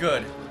 good, good,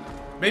 good.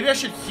 Maybe I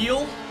should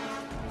heal?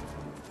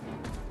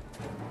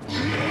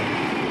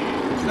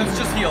 Let's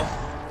just heal.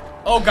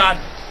 Oh god.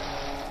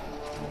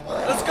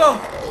 Let's go.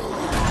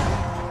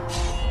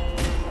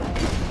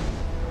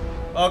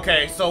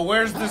 Okay, so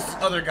where's this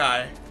other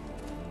guy?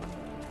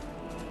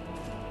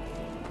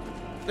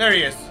 There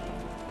he is.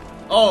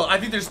 Oh, I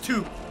think there's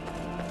two.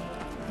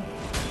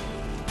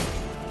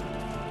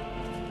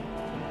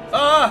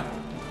 Ah!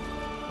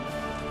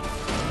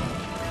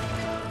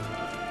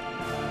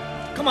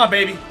 Come on,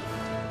 baby.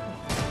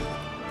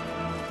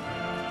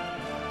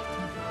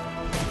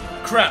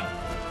 Crap.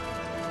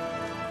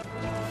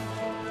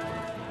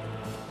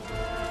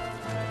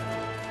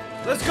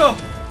 Let's go.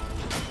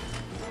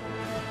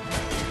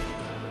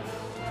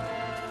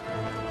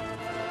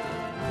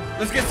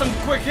 Let's get some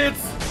quick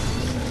hits.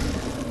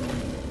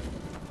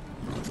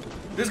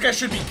 This guy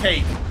should be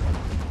cake.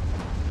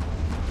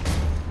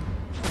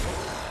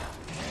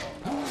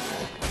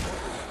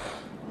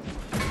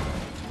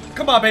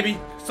 Come on, baby.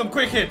 Some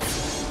quick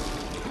hits.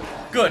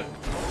 Good.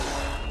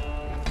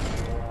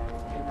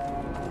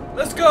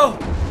 Let's go.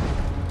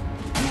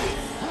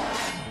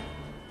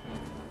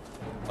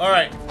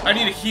 Alright. I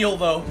need a heal,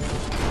 though.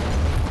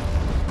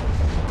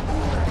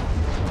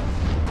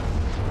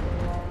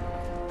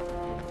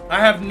 I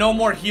have no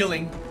more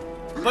healing.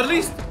 But at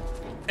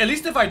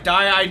least if I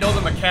die, I know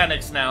the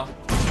mechanics now.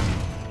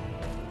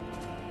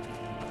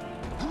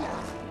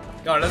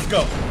 Alright, let's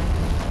go.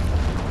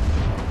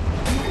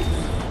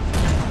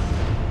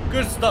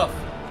 Good stuff.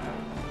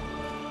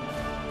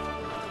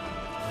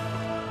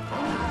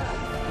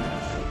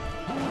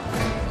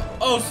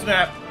 Oh,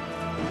 snap.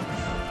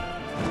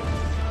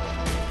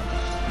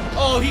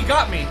 Oh, he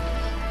got me.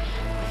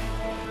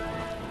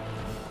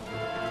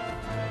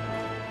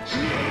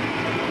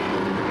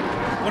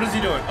 What is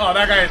he doing? Oh,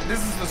 that guy,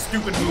 this is the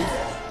stupid move.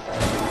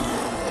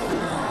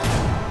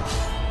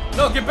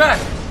 No, get back.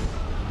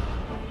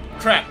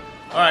 Crap.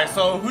 Alright,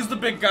 so who's the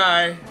big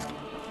guy?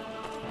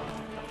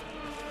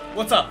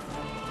 What's up?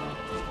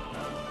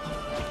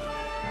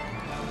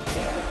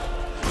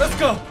 Let's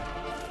go.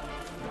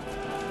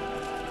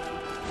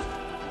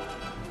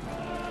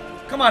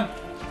 Come on.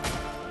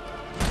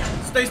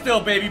 Stay still,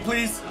 baby,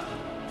 please.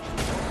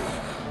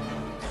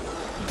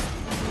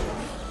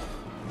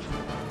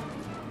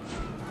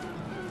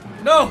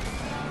 No.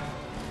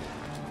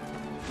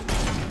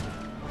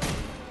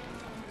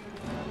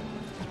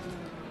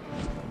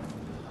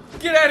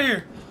 Get out of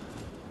here.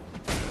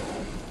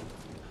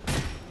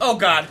 Oh,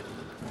 God.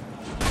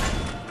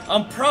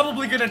 I'm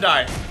probably gonna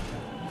die.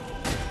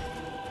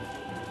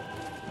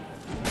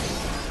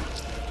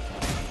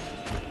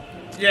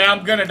 Yeah,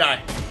 I'm gonna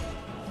die.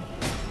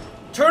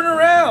 Turn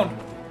around!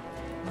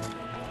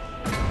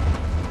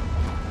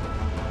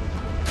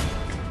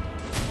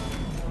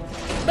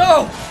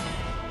 No!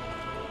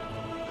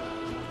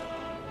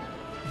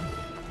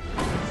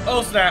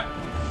 Oh, snap.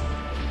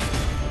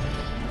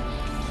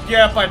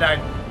 Yep, I died.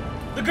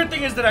 The good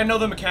thing is that I know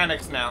the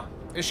mechanics now.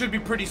 It should be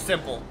pretty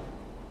simple.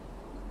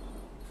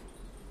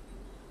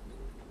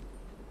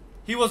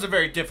 He wasn't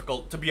very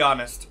difficult, to be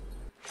honest.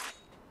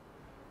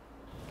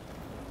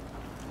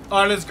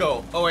 Alright, let's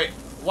go. Oh, wait.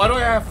 Why do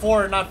I have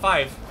 4 and not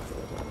 5?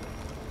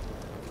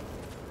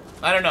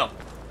 I don't know.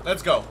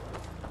 Let's go.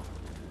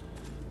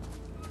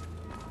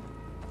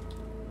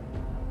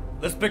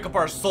 Let's pick up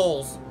our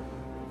souls.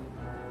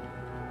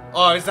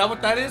 Oh, is that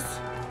what that is?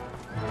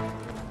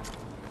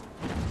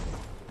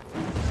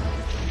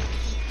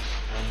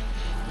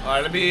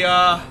 Alright, let me,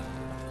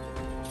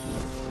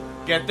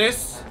 get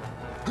this.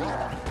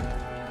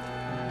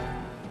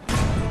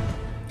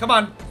 Come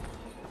on.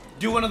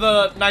 Do one of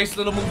the nice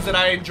little moves that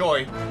I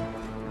enjoy.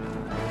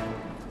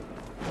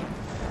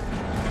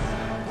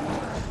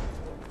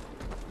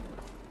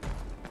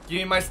 Give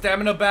me my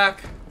stamina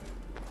back.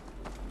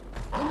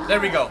 There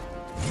we go.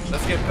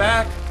 Let's get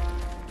back.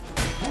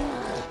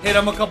 Hit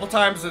him a couple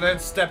times and then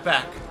step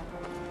back.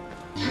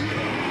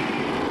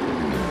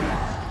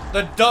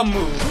 The dumb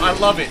move. I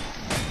love it.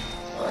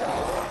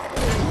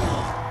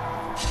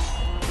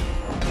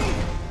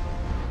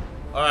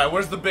 Alright,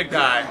 where's the big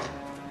guy?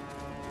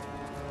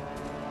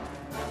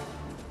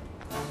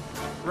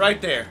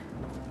 Right there.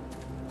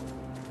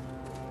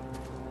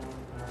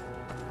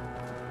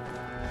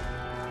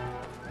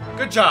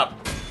 Good job.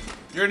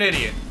 You're an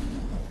idiot.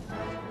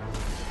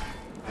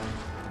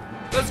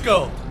 Let's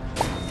go.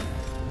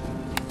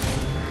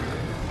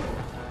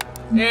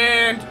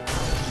 And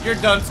you're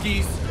done,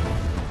 skis.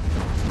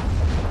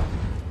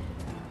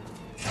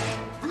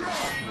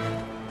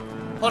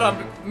 Hold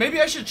on.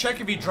 Maybe I should check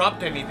if he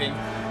dropped anything.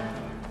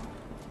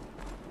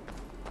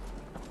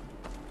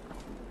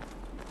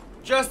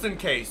 Just in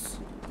case.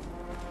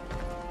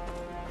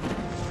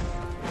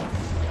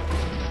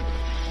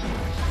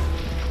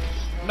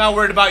 I'm not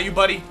worried about you,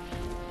 buddy.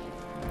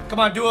 Come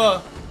on, do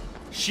a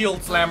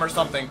shield slam or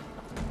something.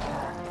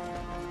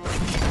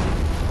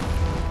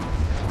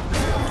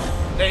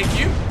 Thank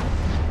you.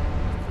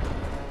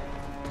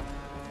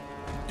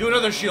 Do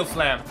another shield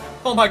slam.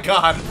 Oh my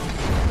god.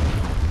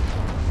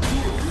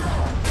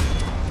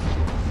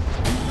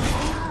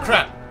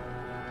 Crap.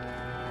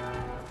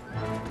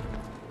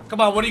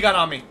 Come on, what do you got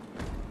on me?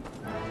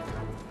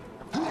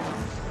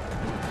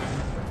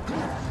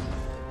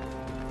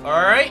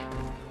 Alright.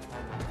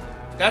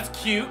 That's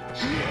cute.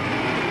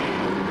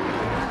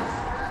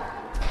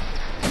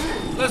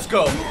 Let's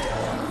go.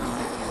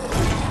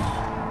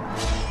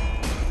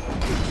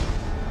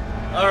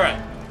 Alright.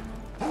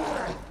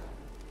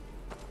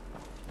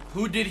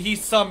 Who did he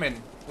summon?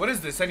 What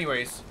is this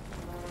anyways?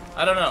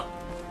 I don't know.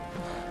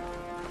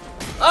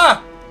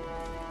 Ah!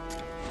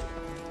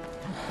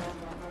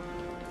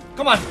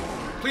 Come on.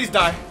 Please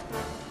die.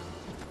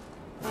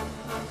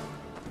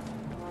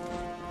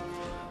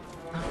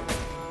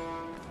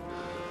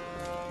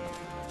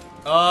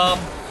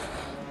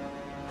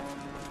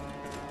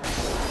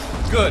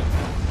 Good.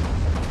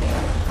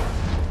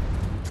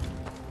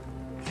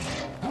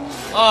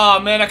 Oh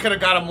man, I could have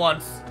got him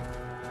once.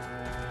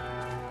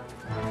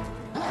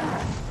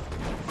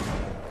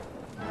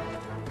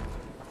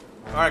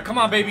 Alright, come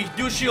on baby,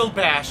 do a shield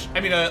bash.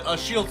 I mean a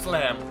shield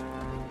slam.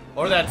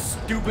 Or that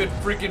stupid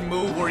freaking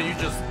move where you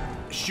just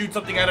shoot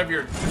something out of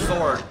your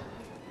sword.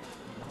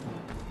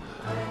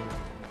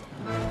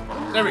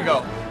 There we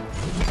go.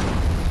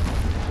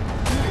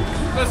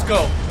 Let's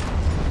go.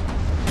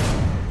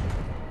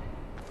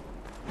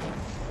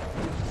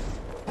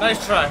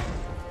 Nice try.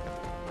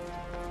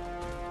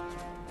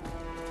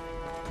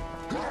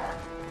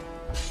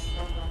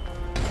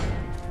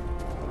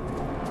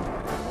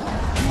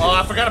 Oh,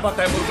 I forgot about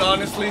that move,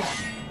 honestly.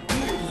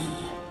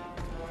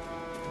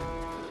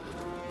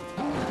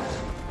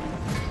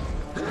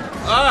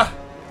 Ah!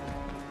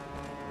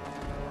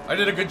 I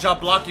did a good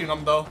job blocking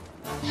him, though.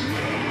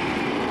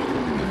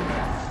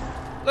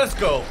 Let's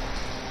go.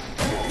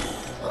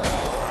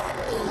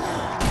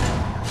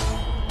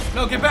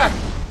 No, get back!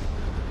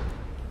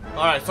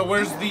 Alright, so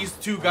where's these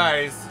two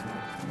guys?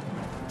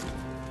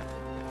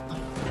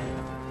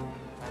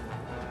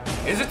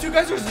 Is it two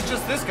guys or is it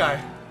just this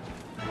guy?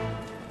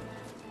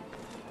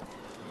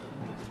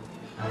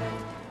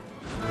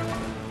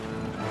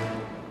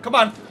 Come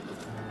on.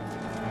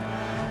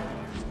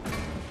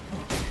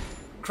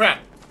 Crap.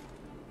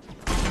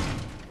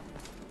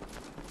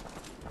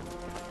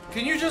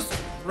 Can you just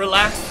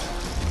relax?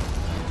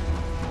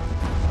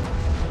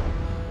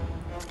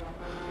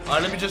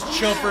 Alright, let me just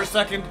chill for a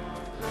second.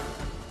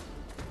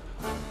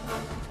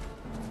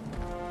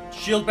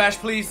 Shield bash,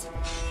 please.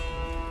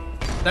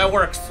 That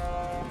works.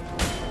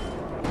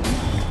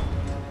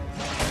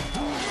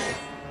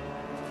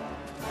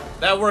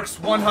 That works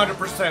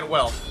 100%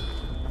 well.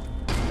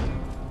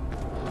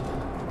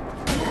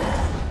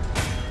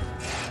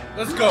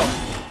 Let's go.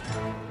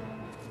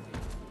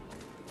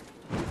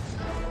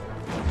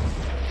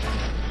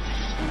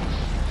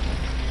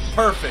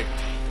 Perfect.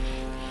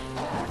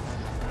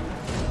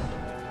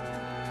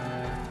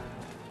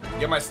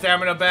 Get my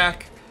stamina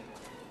back.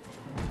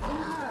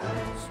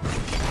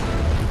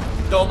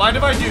 Don't mind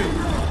if I do.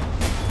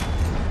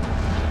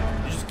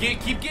 You just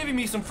keep giving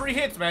me some free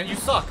hits, man. You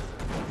suck.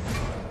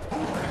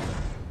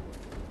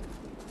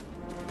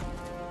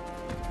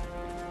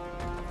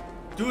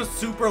 Do a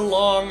super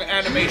long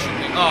animation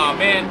thing. Aw,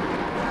 man.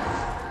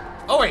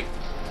 Oh, wait.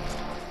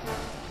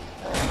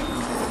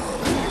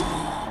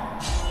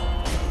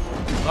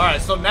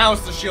 Alright, so now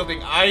it's the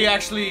shielding. I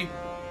actually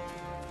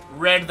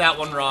read that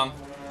one wrong.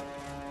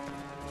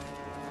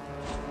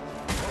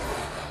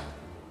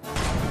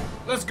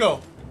 Let's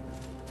go.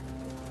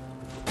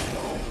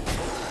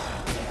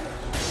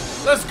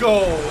 Let's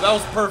go. That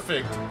was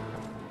perfect.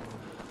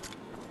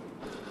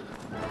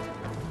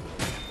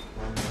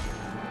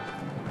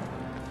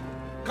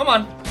 Come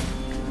on.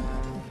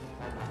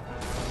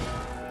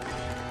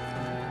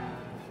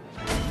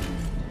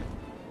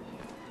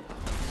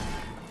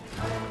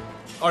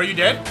 Are you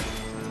dead?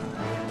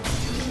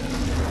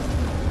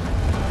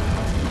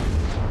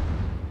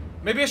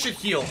 Maybe I should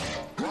heal.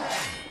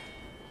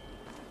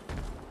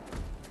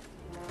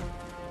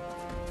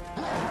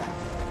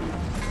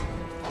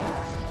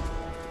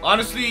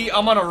 Honestly,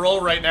 I'm on a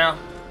roll right now.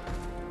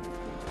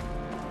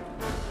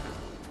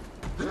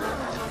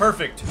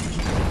 Perfect.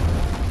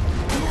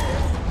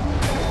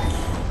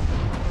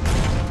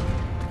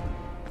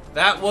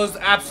 That was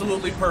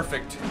absolutely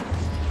perfect.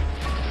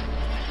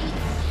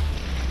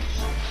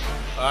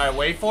 Alright,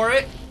 wait for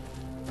it.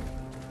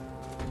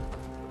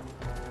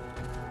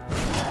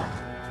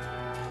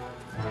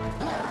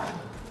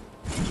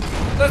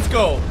 Let's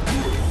go.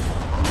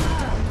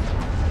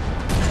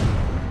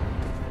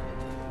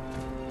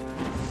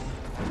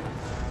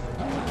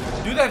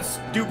 Do that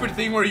stupid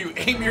thing where you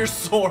aim your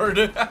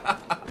sword.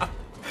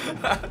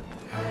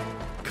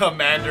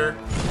 Commander.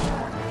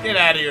 Get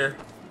out of here.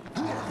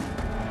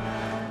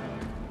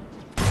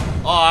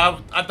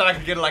 Oh, I thought I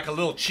could get like a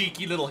little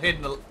cheeky little hit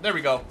in the... There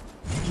we go.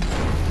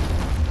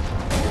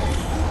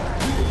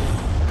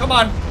 Come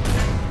on.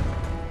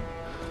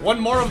 One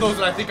more of those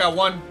and I think I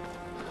won.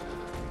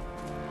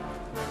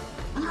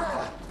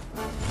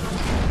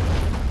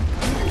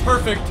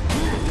 Perfect.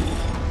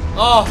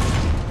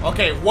 Oh,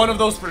 okay, one of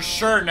those for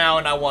sure now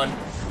and I won.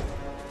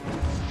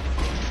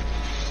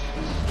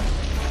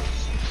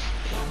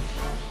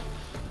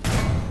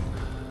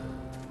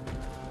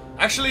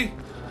 Actually,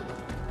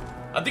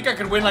 I think I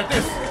could win like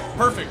this.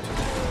 Perfect.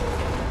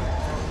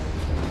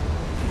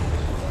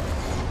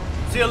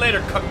 See you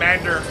later,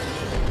 Commander.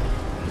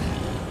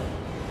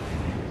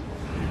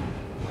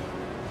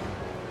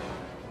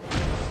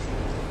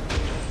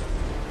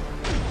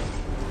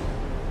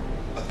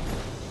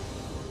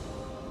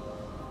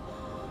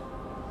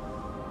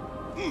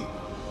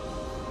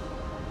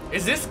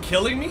 Is this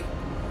killing me?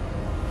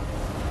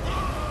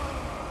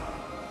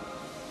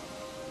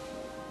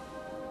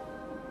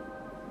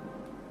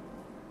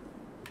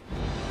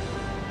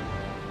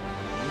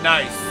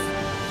 Nice.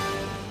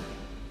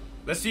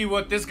 Let's see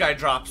what this guy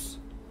drops.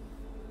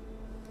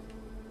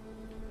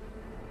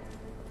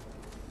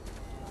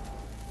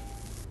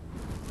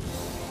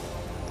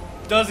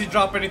 Does he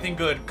drop anything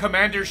good?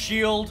 Commander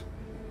Shield,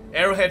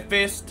 Arrowhead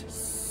Fist,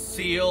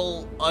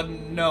 Seal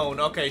Unknown.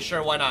 Okay,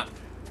 sure, why not?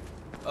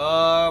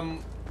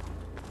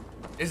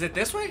 Is it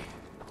this way?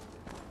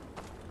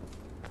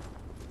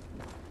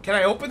 Can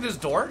I open this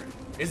door?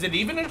 Is it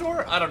even a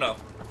door? I don't know.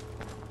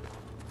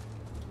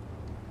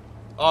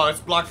 Oh, it's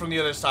blocked from the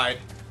other side.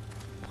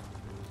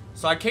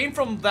 So I came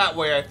from that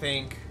way, I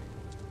think.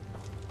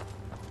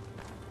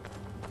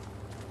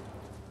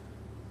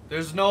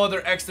 There's no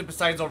other exit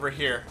besides over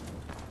here.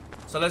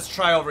 So let's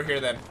try over here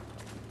then.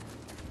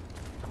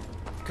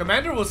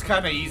 Commander was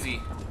kind of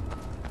easy.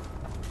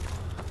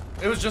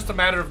 It was just a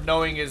matter of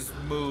knowing his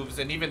moves,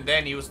 and even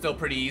then he was still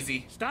pretty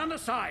easy. Stand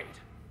aside!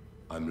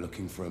 I'm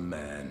looking for a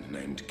man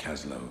named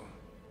Caslow.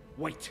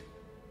 Wait.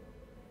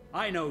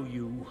 I know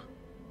you.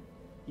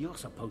 You're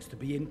supposed to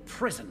be in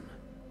prison.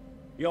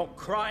 Your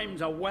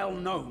crimes are well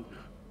known.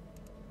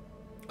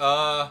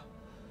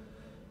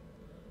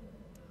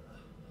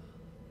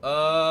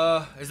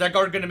 Is that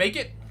guard gonna make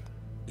it?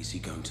 Is he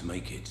going to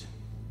make it?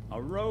 A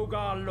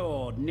Rogar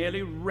lord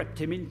nearly ripped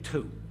him in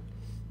two.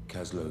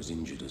 Caslow's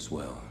injured as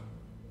well.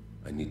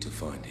 I need to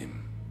find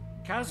him.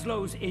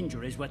 Caslow's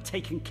injuries were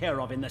taken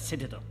care of in the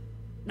Citadel.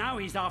 Now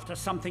he's after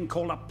something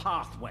called a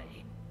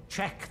pathway.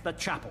 Check the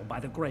chapel by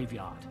the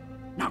graveyard.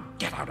 Now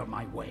get out of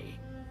my way.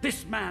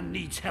 This man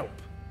needs help.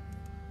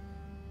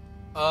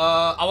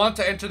 I want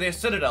to enter the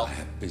Citadel. I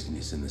have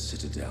business in the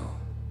Citadel.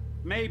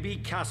 Maybe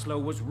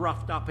Caslow was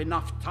roughed up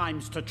enough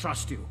times to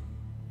trust you.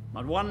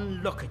 But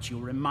one look at you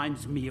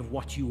reminds me of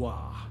what you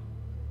are.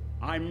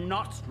 I'm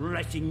not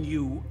letting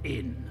you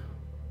in.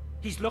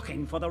 He's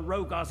looking for the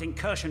Rogar's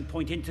incursion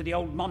point into the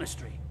old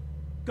monastery.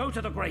 Go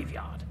to the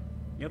graveyard.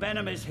 You've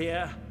enemies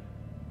here,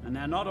 and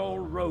they're not all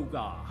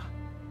Rogar.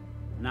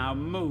 Now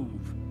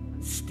move,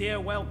 and steer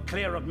well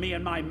clear of me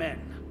and my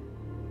men.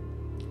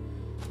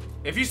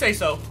 If you say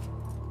so.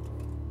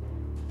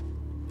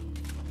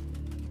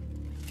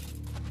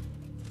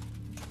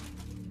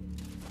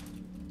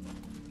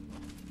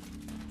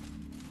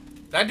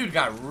 That dude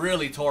got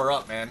really tore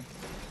up, man.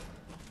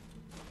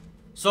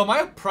 So am I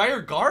a prior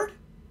guard?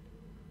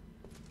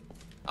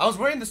 I was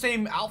wearing the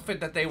same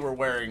outfit that they were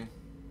wearing.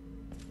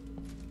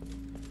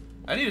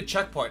 I need a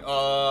checkpoint.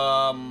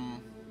 I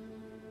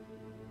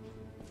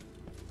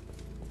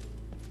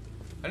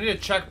need a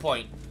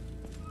checkpoint.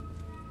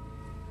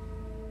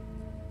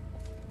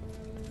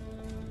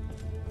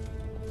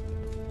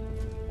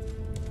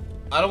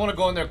 I don't want to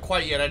go in there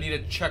quite yet. I need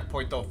a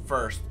checkpoint though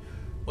first.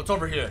 What's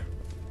over here?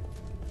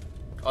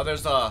 Oh,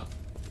 there's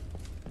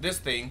this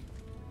thing.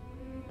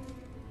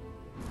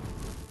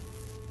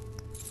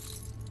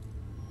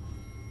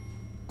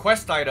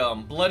 Quest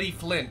item, bloody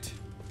flint.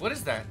 What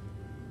is that?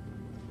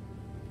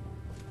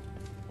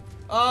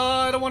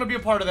 I don't want to be a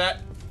part of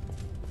that.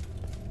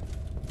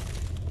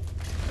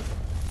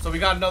 So we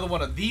got another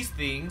one of these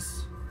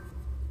things.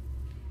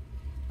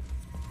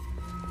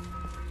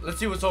 Let's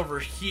see what's over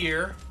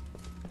here.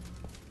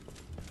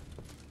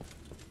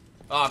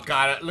 Oh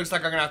god, it looks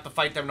like I'm gonna have to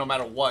fight them no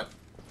matter what.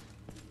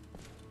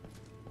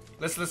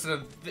 Let's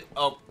listen to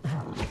oh.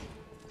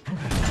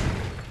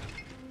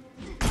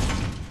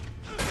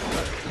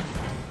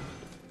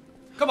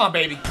 Come on,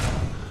 baby.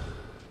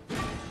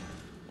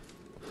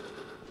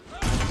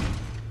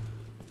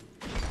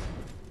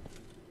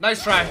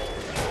 Nice try.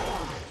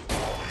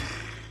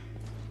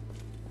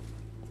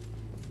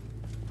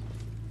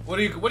 What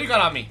do you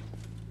got on me?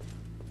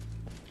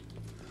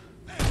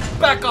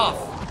 Back off.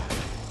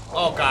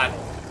 Oh god.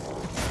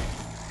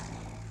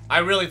 I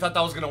really thought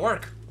that was gonna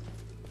work.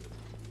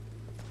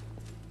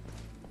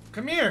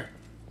 Come here.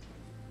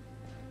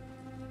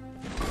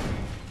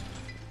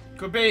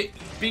 Could be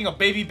being a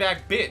baby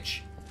back bitch.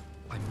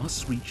 I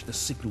must reach the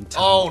signal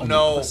tower on the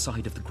no. other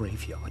side of the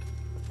graveyard.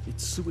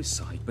 It's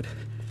suicide, but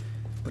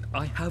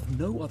I have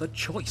no other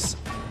choice.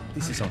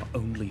 This is our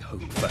only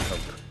hope for help.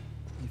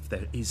 If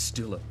there is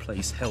still a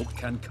place help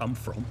can come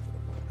from.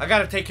 I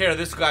gotta take care of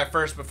this guy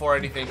first before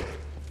anything.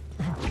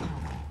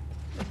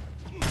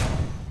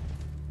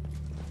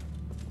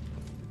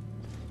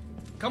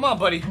 Come on,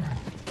 buddy.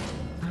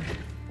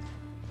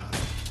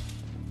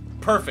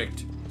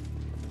 Perfect.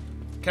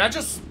 Can I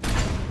just...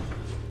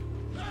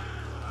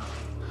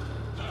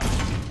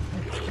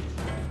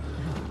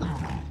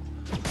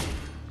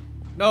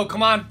 No,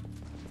 come on.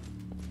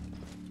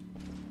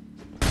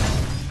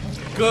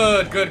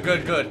 Good, good,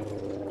 good, good.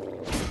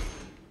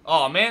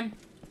 Aw, man.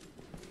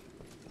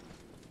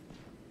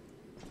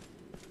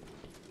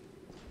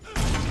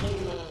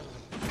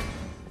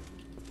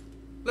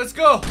 Let's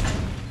go.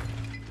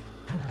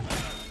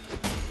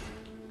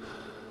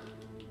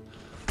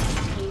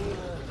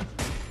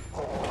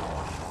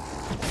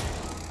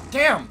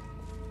 Damn.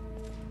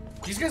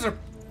 These guys are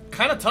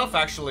kind of tough,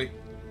 actually.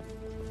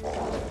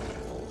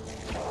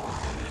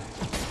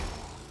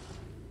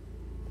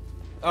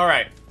 All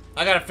right,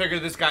 I gotta figure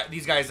these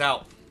guys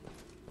out.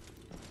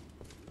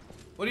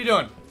 What are you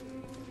doing?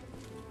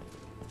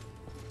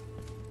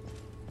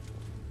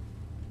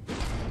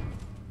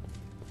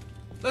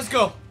 Let's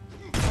go.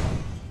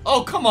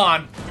 Oh, come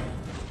on.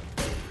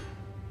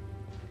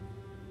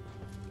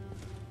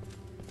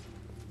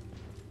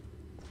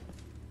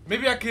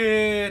 Maybe I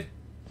could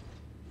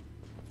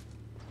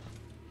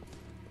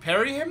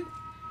parry him?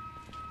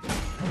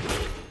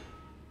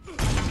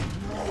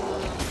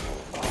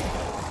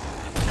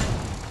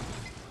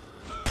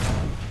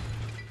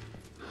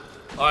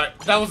 Alright,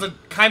 that was a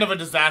kind of a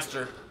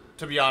disaster,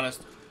 to be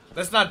honest.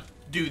 Let's not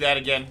do that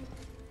again.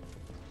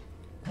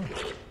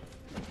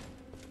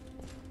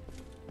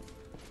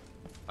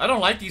 I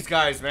don't like these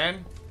guys,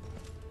 man.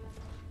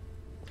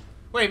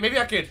 Wait, maybe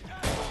I could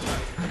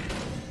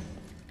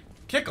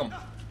kick them.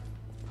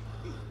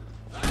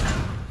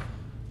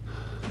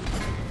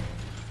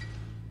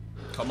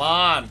 Come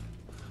on.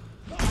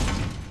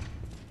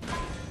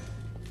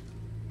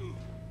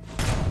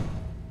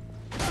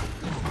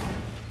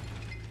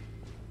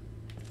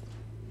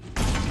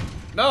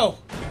 No.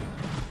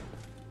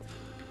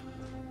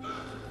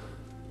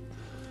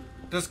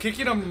 Does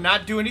kicking him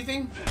not do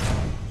anything?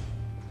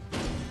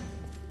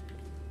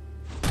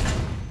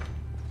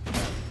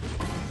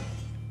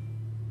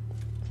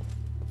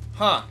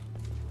 Huh.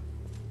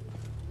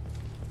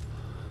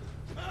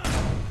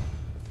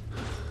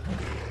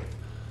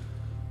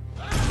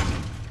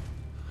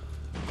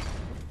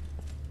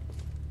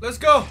 Let's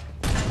go.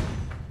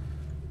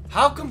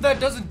 How come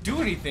that doesn't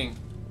do anything?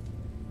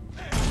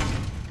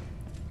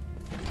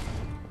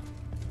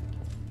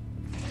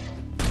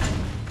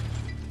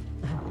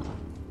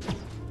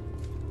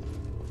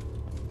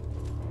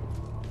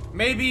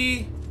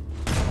 Maybe...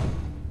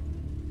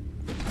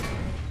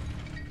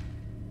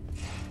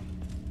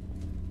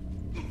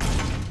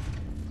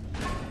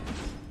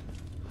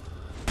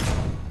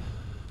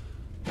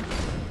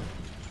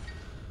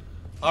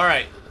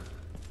 Alright.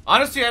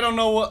 Honestly, I don't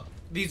know what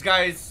these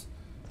guys'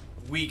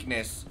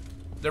 weakness.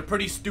 They're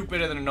pretty stupid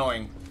and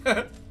annoying.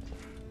 Come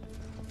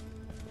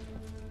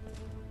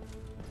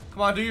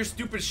on, do your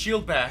stupid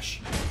shield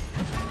bash.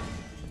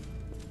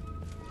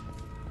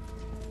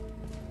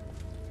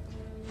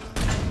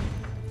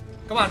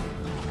 Come on.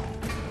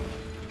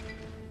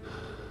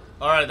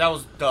 Alright, that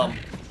was dumb.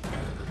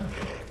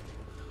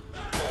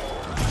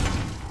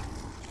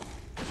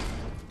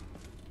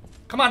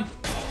 Come on.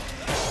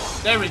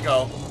 There we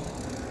go.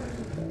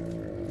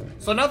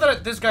 So now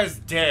that this guy's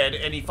dead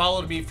and he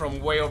followed me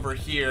from way over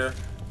here,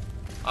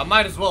 I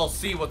might as well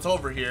see what's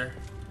over here.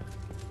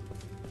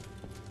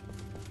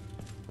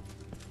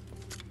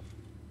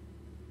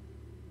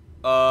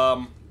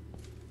 Oh,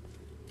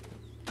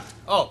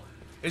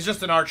 it's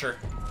just an archer.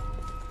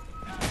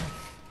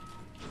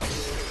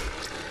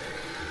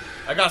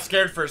 I got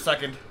scared for a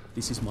second.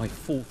 This is my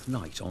 4th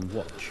night on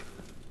watch.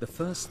 The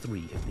first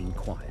 3 have been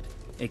quiet,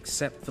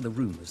 except for the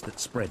rumors that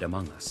spread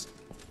among us.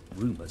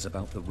 Rumors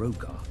about the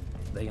Rogar.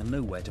 They are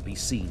nowhere to be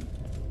seen.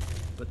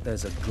 But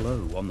there's a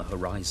glow on the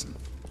horizon.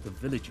 The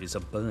villages are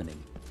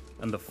burning,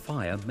 and the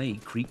fire may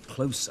creep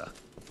closer.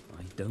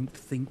 I don't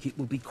think it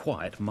will be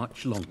quiet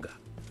much longer.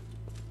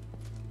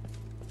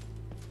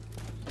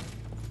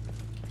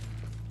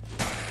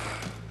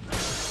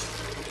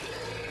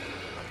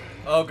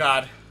 Oh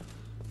god.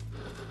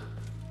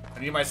 I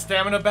need my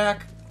stamina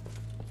back.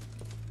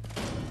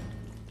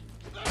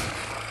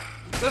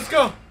 Let's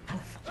go.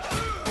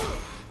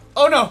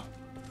 Oh no.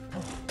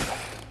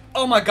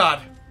 Oh my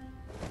god.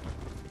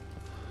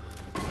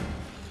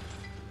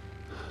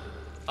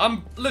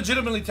 I'm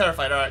legitimately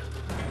terrified, alright.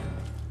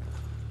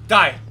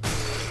 Die.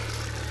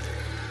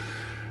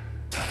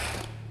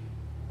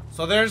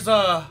 So there's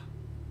a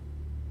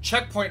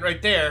checkpoint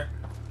right there.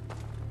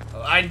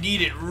 I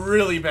need it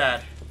really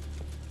bad.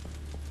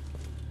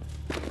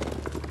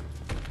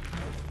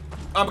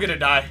 I'm gonna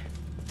die.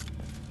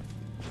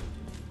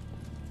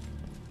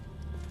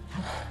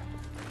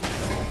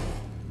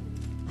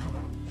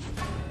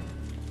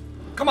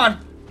 Come on.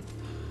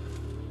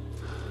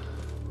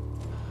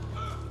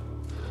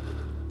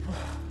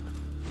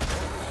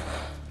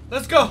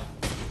 Let's go.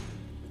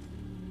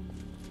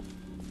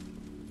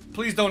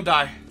 Please don't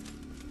die.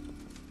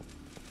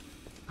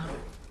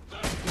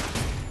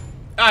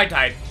 I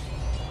died.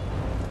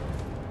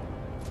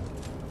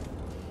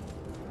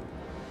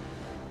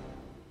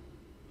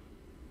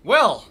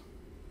 Well,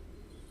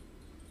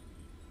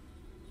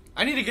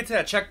 I need to get to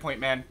that checkpoint,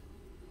 man.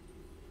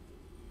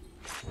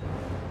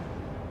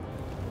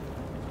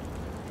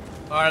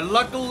 Alright,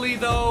 luckily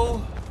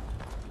though,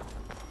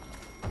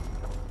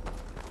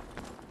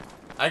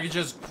 I could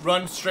just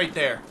run straight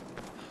there.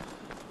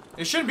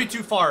 It shouldn't be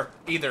too far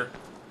either.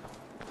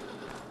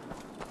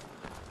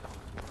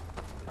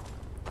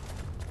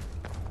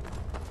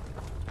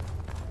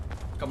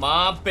 Come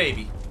on,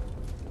 baby.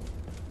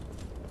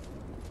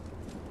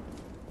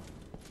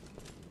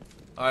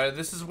 Alright,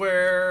 this is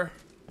where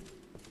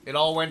it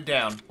all went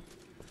down.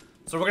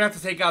 So we're gonna have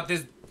to take out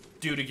this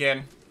dude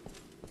again.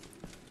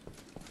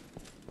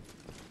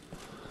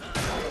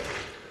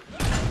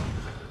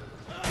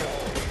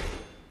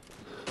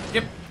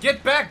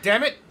 Get back,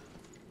 damn it!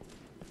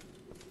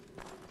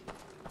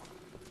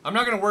 I'm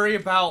not gonna worry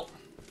about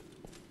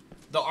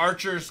the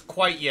archers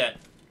quite yet.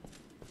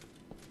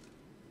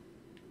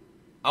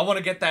 I want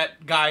to get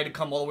that guy to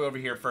come all the way over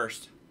here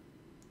first.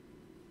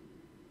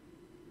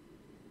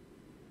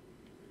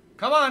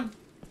 Come on!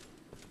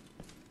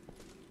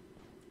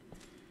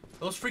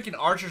 Those freaking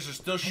archers are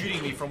still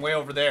shooting me from way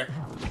over there.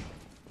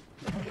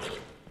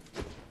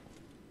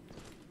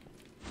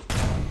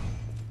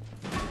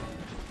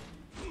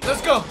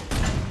 Let's go!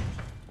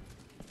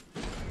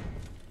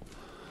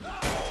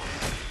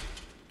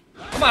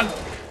 Come on!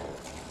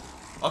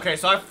 Okay,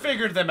 so I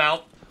figured them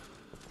out.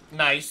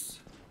 Nice.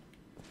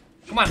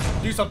 Come on,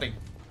 do something.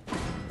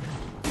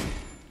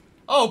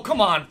 Oh,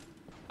 come on.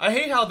 I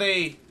hate how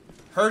they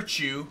hurt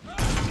you.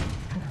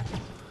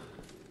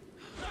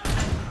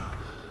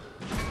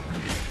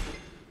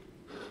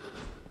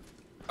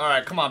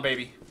 Alright, come on,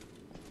 baby.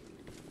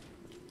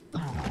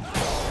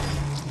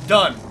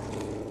 Done.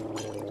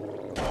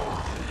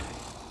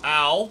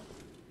 Ow.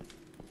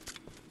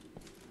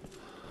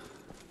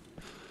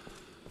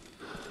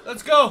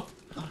 Let's go.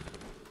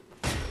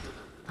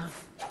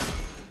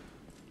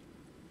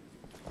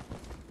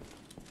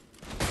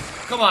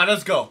 Come on,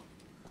 let's go.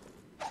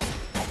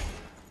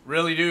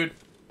 Really, dude?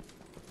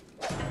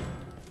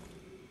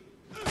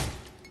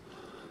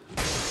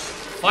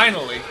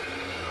 Finally.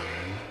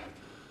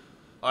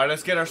 Alright,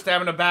 let's get our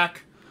stamina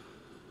back.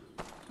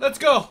 Let's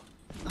go.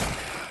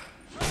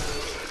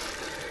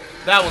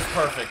 That was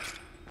perfect.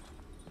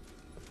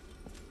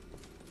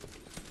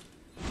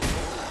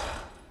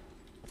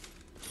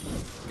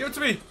 Give it to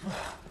me.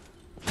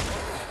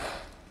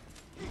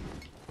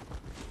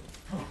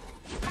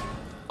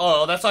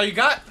 Oh, that's all you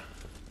got?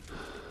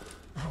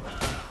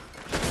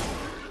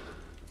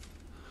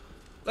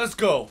 Let's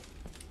go.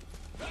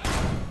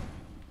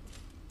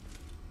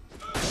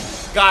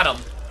 Got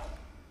him.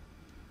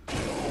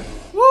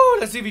 Woo,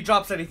 let's see if he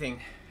drops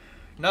anything.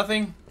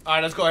 Nothing?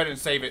 Alright, let's go ahead and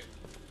save it.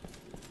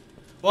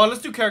 Well,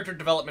 let's do character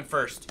development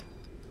first.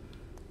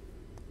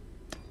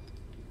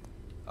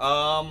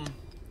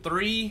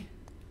 3,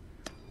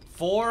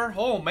 4.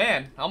 Oh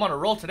man, I'm on a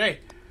roll today.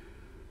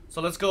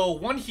 So let's go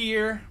 1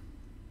 here.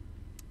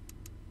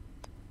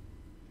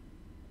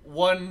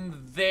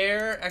 1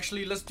 there.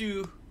 Actually, let's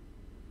do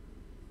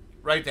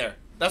right there.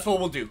 That's what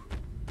we'll do.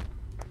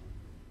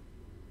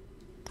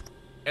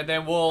 And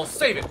then we'll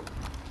save it.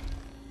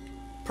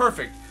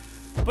 Perfect.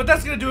 But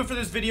that's gonna do it for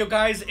this video,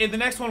 guys. In the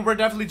next one, we're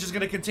definitely just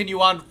gonna continue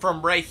on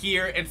from right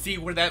here and see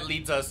where that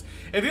leads us.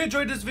 If you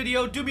enjoyed this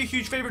video, do me a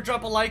huge favor,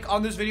 drop a like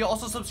on this video.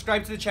 Also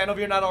subscribe to the channel if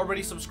you're not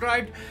already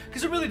subscribed,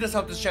 because it really does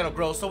help this channel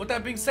grow. So with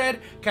that being said,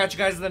 catch you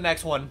guys in the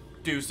next one.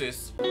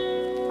 Deuces.